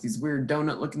cells, these weird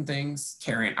donut-looking things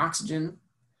carrying oxygen.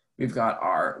 We've got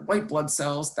our white blood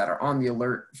cells that are on the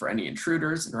alert for any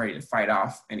intruders and ready to fight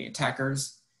off any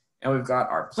attackers. And we've got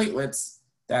our platelets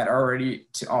that are ready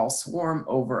to all swarm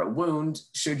over a wound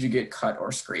should you get cut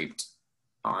or scraped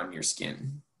on your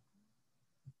skin.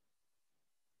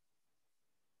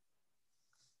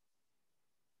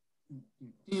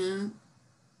 Yeah.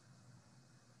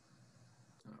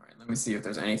 All right, let me see if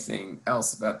there's anything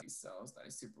else about these cells that I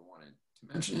super wanted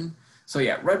to mention. So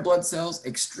yeah, red blood cells,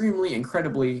 extremely,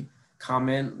 incredibly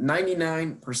common.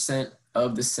 99%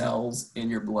 of the cells in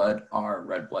your blood are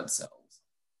red blood cells.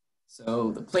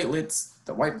 So the platelets,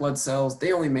 the white blood cells,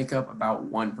 they only make up about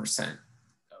 1% of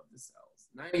the cells.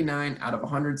 99 out of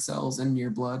 100 cells in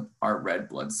your blood are red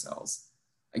blood cells.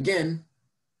 Again,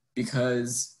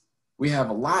 because we have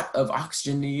a lot of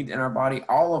oxygen need in our body.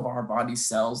 All of our body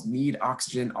cells need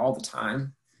oxygen all the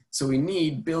time. So we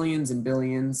need billions and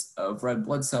billions of red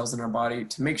blood cells in our body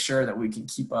to make sure that we can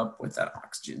keep up with that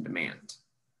oxygen demand.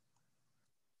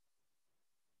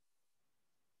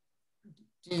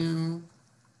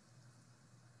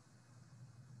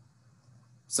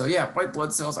 So yeah, white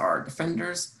blood cells are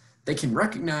defenders. They can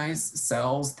recognize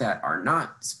cells that are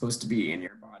not supposed to be in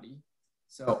your body.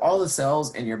 So all the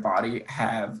cells in your body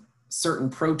have certain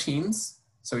proteins.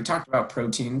 So we talked about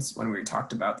proteins when we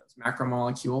talked about those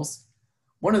macromolecules.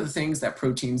 One of the things that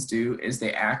proteins do is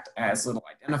they act as little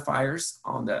identifiers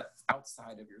on the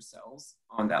outside of your cells,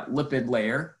 on that lipid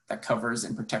layer that covers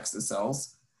and protects the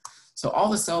cells. So all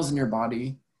the cells in your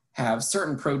body have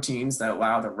certain proteins that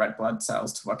allow the red blood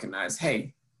cells to recognize,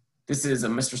 hey, this is a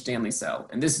Mr. Stanley cell,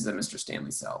 and this is a Mr.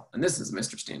 Stanley cell, and this is a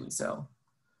Mr. Stanley cell.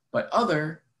 But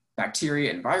other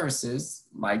bacteria and viruses,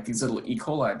 like these little E.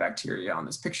 coli bacteria on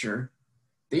this picture,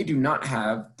 they do not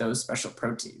have those special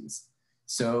proteins.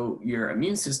 So your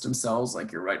immune system cells,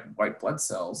 like your white blood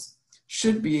cells,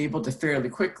 should be able to fairly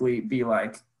quickly be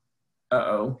like,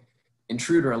 uh-oh,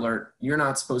 intruder alert, you're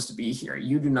not supposed to be here.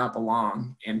 You do not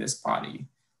belong in this body.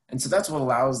 And so that's what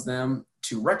allows them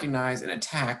to recognize and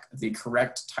attack the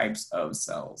correct types of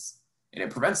cells. And it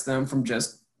prevents them from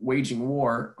just waging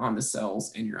war on the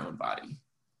cells in your own body.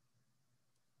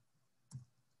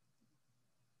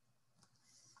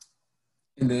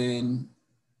 And then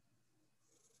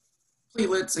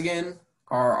platelets, again,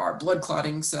 are our blood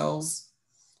clotting cells.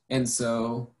 And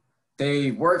so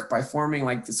they work by forming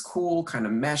like this cool kind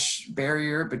of mesh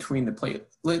barrier between the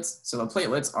platelets. So the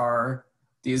platelets are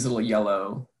these little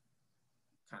yellow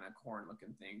kind of corn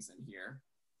looking things in here.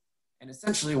 And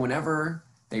essentially whenever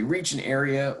they reach an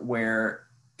area where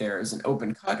there's an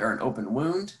open cut or an open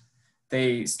wound,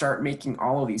 they start making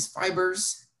all of these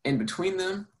fibers in between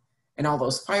them. And all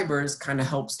those fibers kind of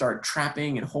help start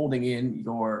trapping and holding in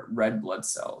your red blood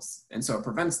cells. And so it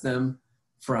prevents them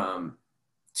from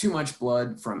too much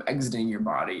blood from exiting your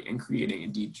body and creating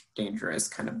a dangerous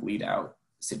kind of bleed out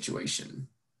situation.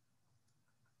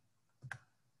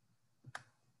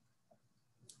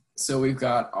 So we've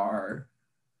got our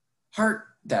heart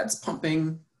that's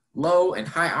pumping low and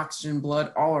high oxygen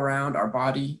blood all around our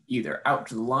body, either out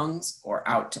to the lungs or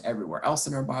out to everywhere else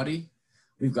in our body.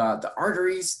 We've got the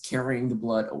arteries carrying the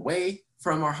blood away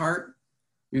from our heart.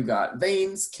 We've got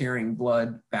veins carrying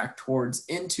blood back towards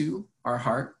into our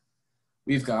heart.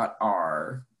 We've got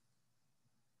our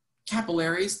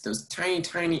capillaries, those tiny,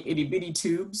 tiny itty bitty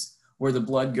tubes where the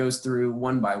blood goes through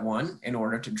one by one in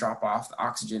order to drop off the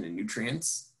oxygen and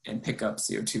nutrients and pick up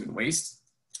CO2 and waste.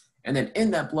 And then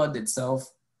in that blood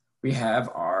itself, we have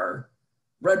our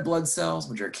red blood cells,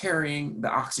 which are carrying the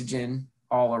oxygen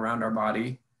all around our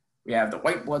body. We have the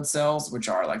white blood cells, which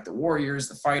are like the warriors,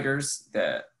 the fighters,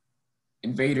 the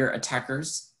invader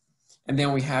attackers. And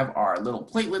then we have our little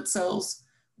platelet cells,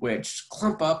 which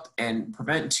clump up and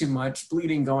prevent too much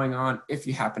bleeding going on if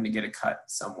you happen to get a cut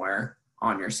somewhere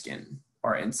on your skin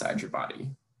or inside your body.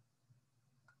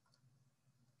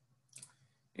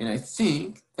 And I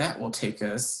think that will take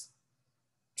us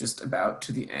just about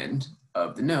to the end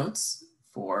of the notes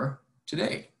for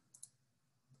today.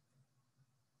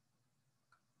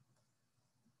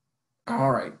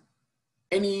 All right.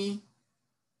 Any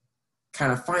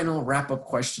kind of final wrap-up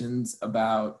questions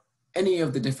about any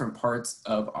of the different parts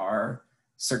of our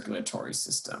circulatory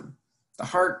system? The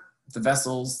heart, the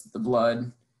vessels, the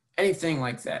blood, anything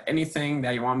like that. Anything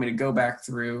that you want me to go back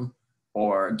through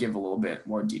or give a little bit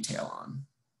more detail on.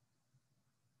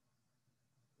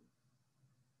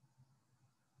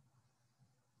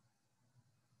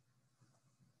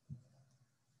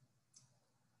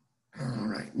 All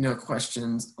right, no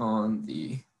questions on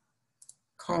the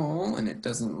call, and it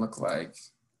doesn't look like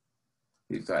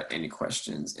we've got any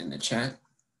questions in the chat.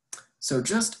 So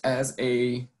just as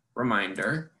a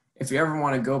reminder, if you ever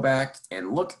want to go back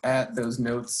and look at those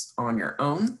notes on your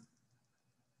own,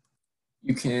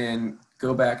 you can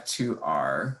go back to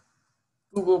our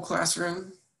Google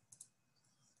Classroom,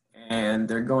 and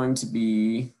they're going to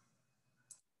be,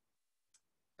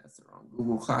 that's the wrong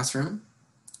Google Classroom.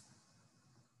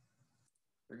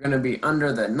 They're going to be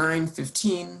under the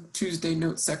 9:15 Tuesday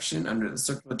notes section under the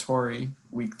circulatory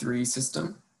week 3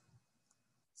 system.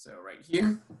 So right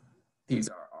here, these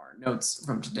are our notes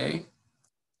from today.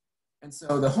 And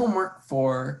so the homework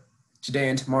for today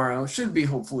and tomorrow should be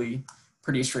hopefully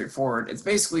pretty straightforward. It's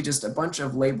basically just a bunch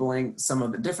of labeling some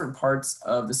of the different parts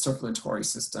of the circulatory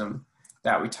system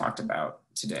that we talked about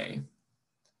today.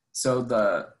 So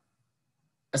the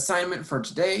assignment for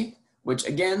today, which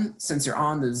again, since you're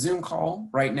on the Zoom call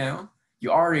right now, you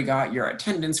already got your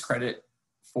attendance credit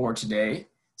for today.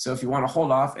 So if you want to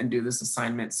hold off and do this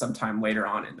assignment sometime later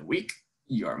on in the week,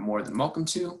 you are more than welcome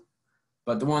to.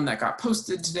 But the one that got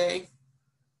posted today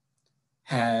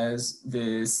has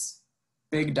this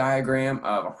big diagram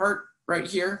of a heart right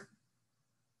here,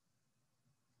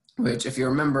 which if you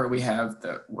remember, we have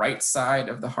the right side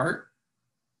of the heart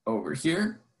over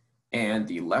here and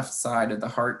the left side of the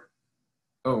heart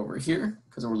over here,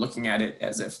 because we're looking at it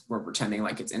as if we're pretending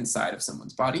like it's inside of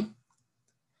someone's body.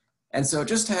 And so it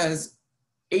just has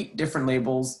 8 different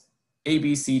labels, A,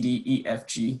 B, C, D, E, F,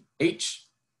 G, H.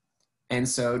 And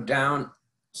so down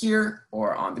here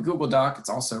or on the Google Doc, it's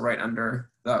also right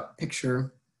under the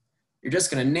picture. You're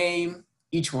just going to name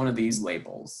each one of these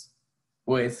labels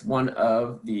with one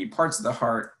of the parts of the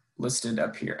heart listed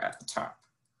up here at the top.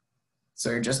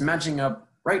 So you're just matching up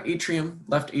right atrium,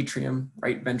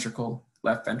 right ventricle,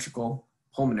 left ventricle,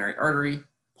 pulmonary artery,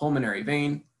 pulmonary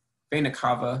vein, vena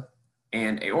cava,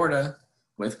 and aorta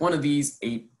with one of these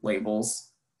 8 labels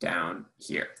down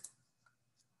here.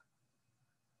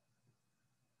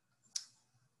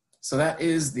 So that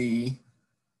is the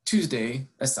Tuesday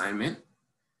assignment.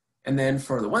 And then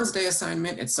for the Wednesday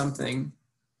assignment, it's something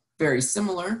very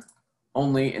similar,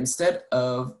 only instead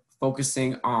of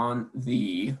focusing on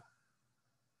the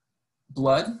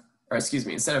blood, or excuse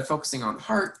me, instead of focusing on the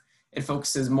heart, it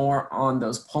focuses more on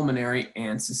those pulmonary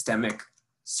and systemic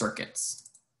circuits,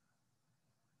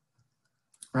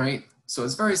 right? So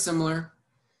it's very similar.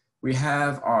 We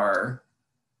have our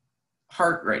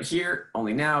heart right here,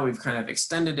 only now we've kind of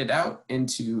extended it out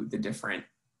into the different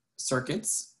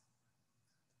circuits.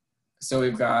 So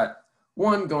we've got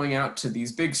one going out to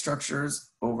these big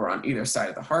structures over on either side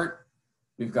of the heart.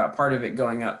 We've got part of it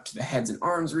going up to the heads and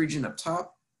arms region up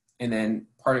top, and then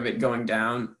part of it going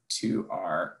down to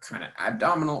our kind of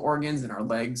abdominal organs and our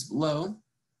legs below.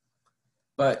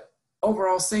 But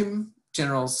overall, same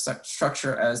general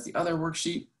structure as the other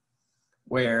worksheet,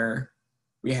 where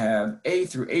we have A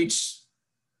through H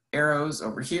arrows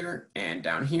over here and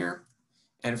down here.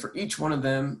 And for each one of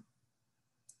them,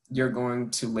 you're going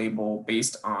to label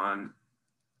based on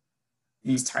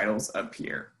these titles up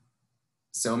here.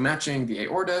 So matching the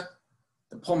aorta,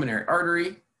 the pulmonary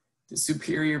artery, the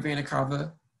superior vena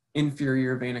cava,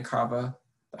 inferior vena cava,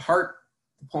 the heart,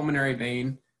 the pulmonary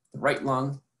vein, the right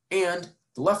lung, and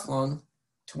the left lung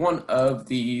to one of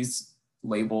these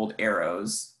labeled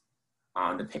arrows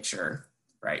on the picture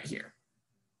right here.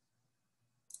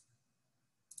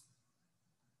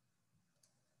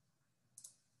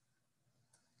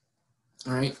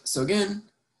 All right, so again,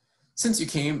 since you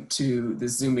came to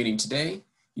this Zoom meeting today,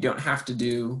 you don't have to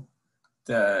do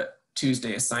the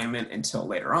Tuesday assignment until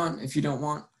later on if you don't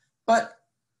want, but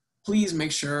please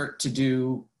make sure to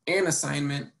do an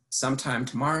assignment sometime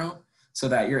tomorrow so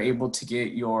that you're able to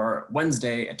get your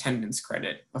Wednesday attendance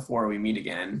credit before we meet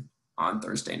again on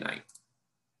Thursday night.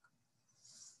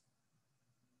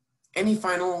 Any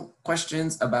final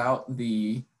questions about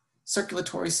the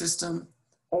circulatory system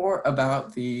or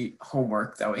about the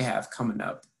homework that we have coming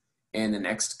up in the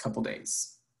next couple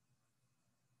days?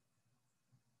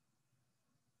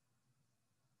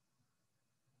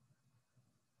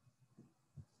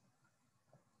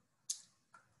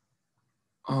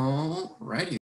 All righty.